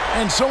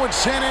 And so it's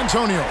San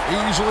Antonio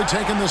easily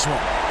taking this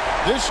one.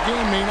 This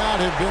game may not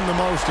have been the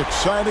most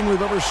exciting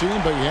we've ever seen,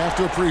 but you have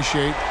to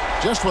appreciate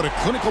just what a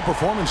clinical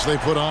performance they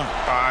put on.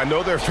 I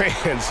know their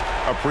fans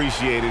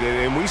appreciated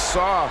it, and we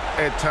saw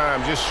at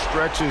times just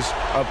stretches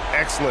of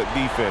excellent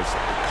defense.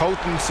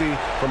 Potency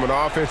from an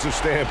offensive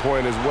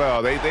standpoint as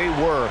well. They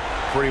were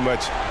pretty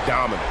much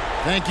dominant.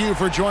 Thank you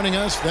for joining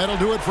us. That'll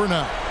do it for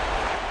now.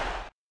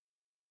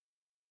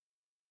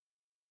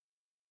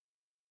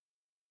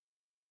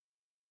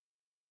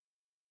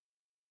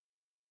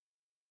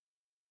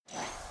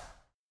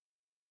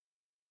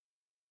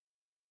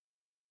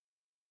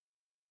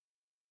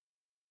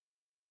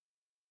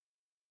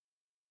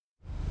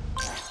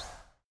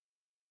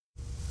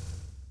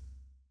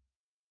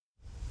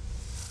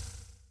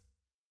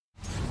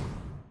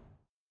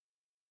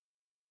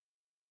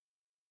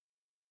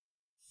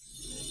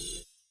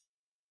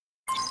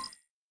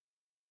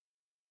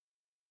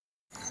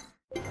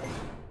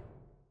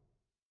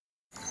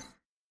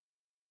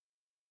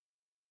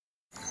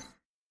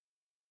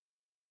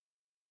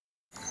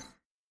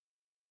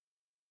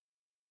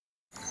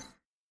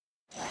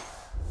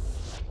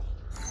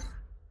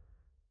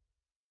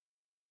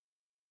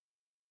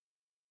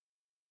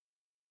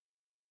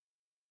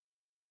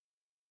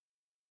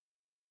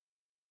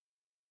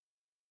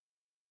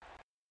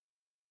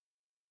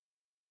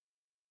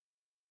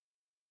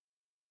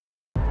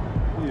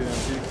 Yeah,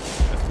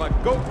 that's my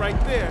GOAT right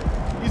there.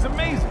 He's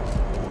amazing.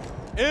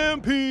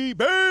 MP,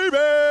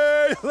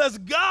 baby! Let's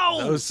go!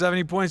 Those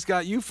 70 points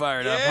got you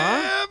fired up,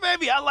 huh? Yeah,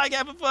 baby, I like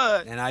having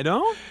fun. And I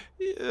don't?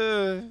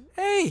 Yeah.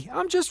 Hey,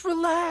 I'm just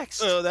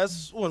relaxed.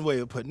 That's one way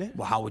of putting it.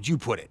 Well, how would you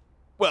put it?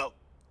 Well,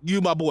 you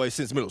my boy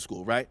since middle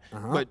school, right?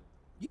 But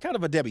you kind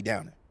of a Debbie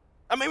Downer.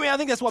 I mean, I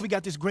think that's why we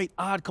got this great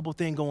odd couple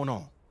thing going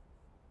on.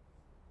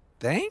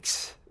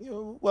 Thanks.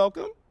 You're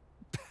welcome.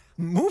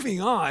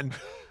 Moving on.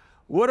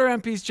 What are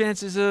MP's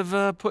chances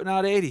of putting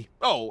out 80?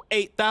 Oh,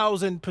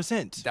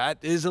 8,000%. That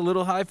is a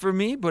little high for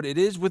me, but it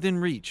is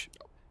within reach.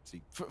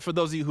 See, for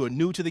those of you who are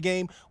new to the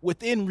game,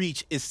 within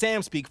reach is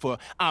Sam speak for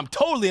I'm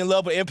totally in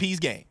love with MP's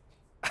game.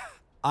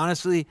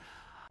 Honestly,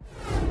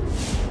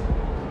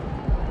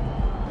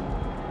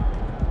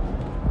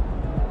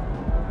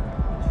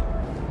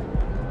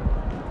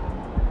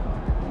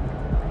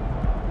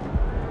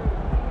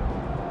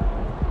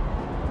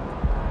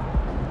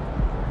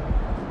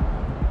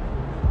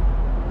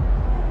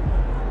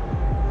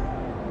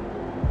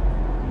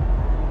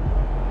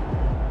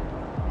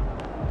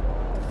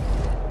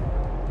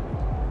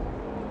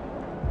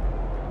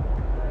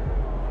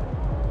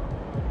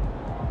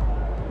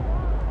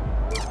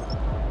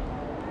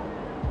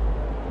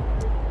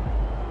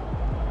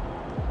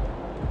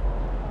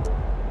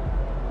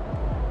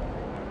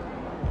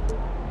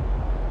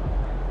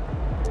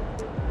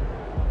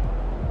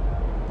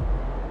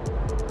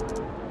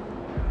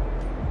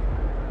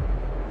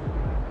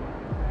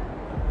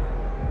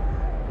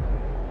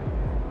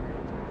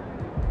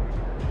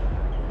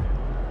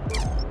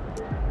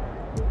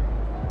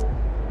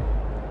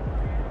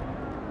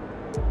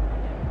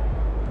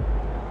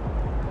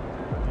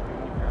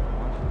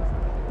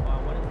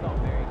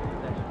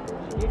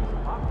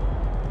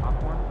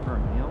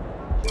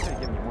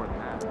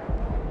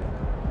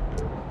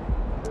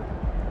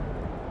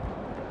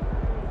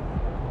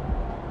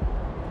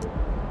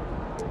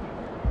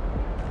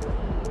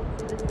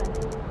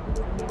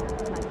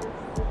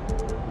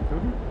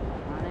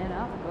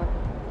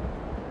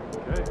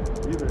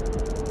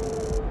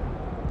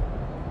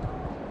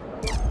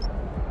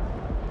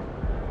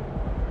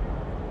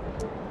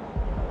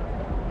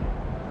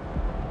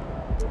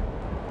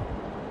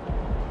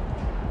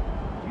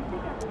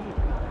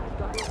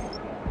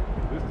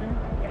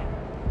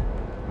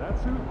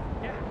 suit?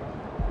 Yeah.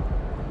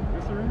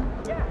 This arena?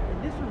 Yeah,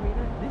 in this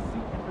arena, this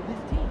suit, and for this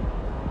team.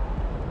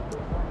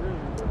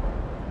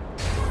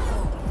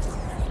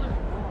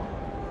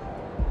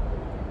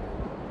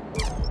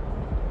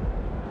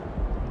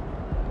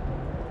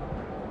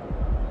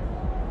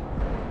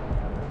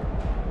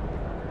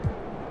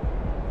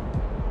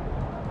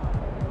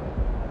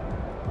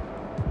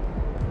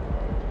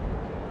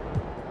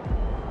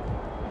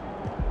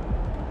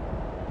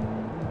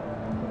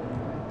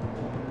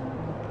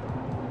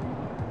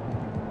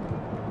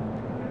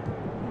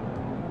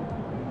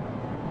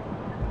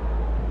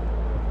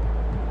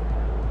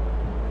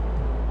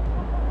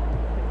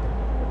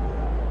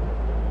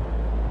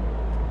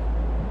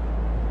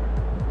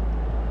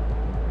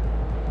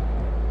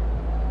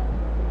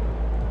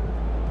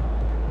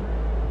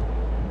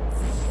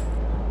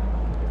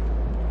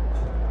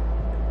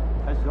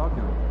 How's your dog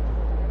doing?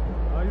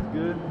 Oh, he's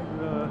good.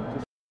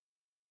 Just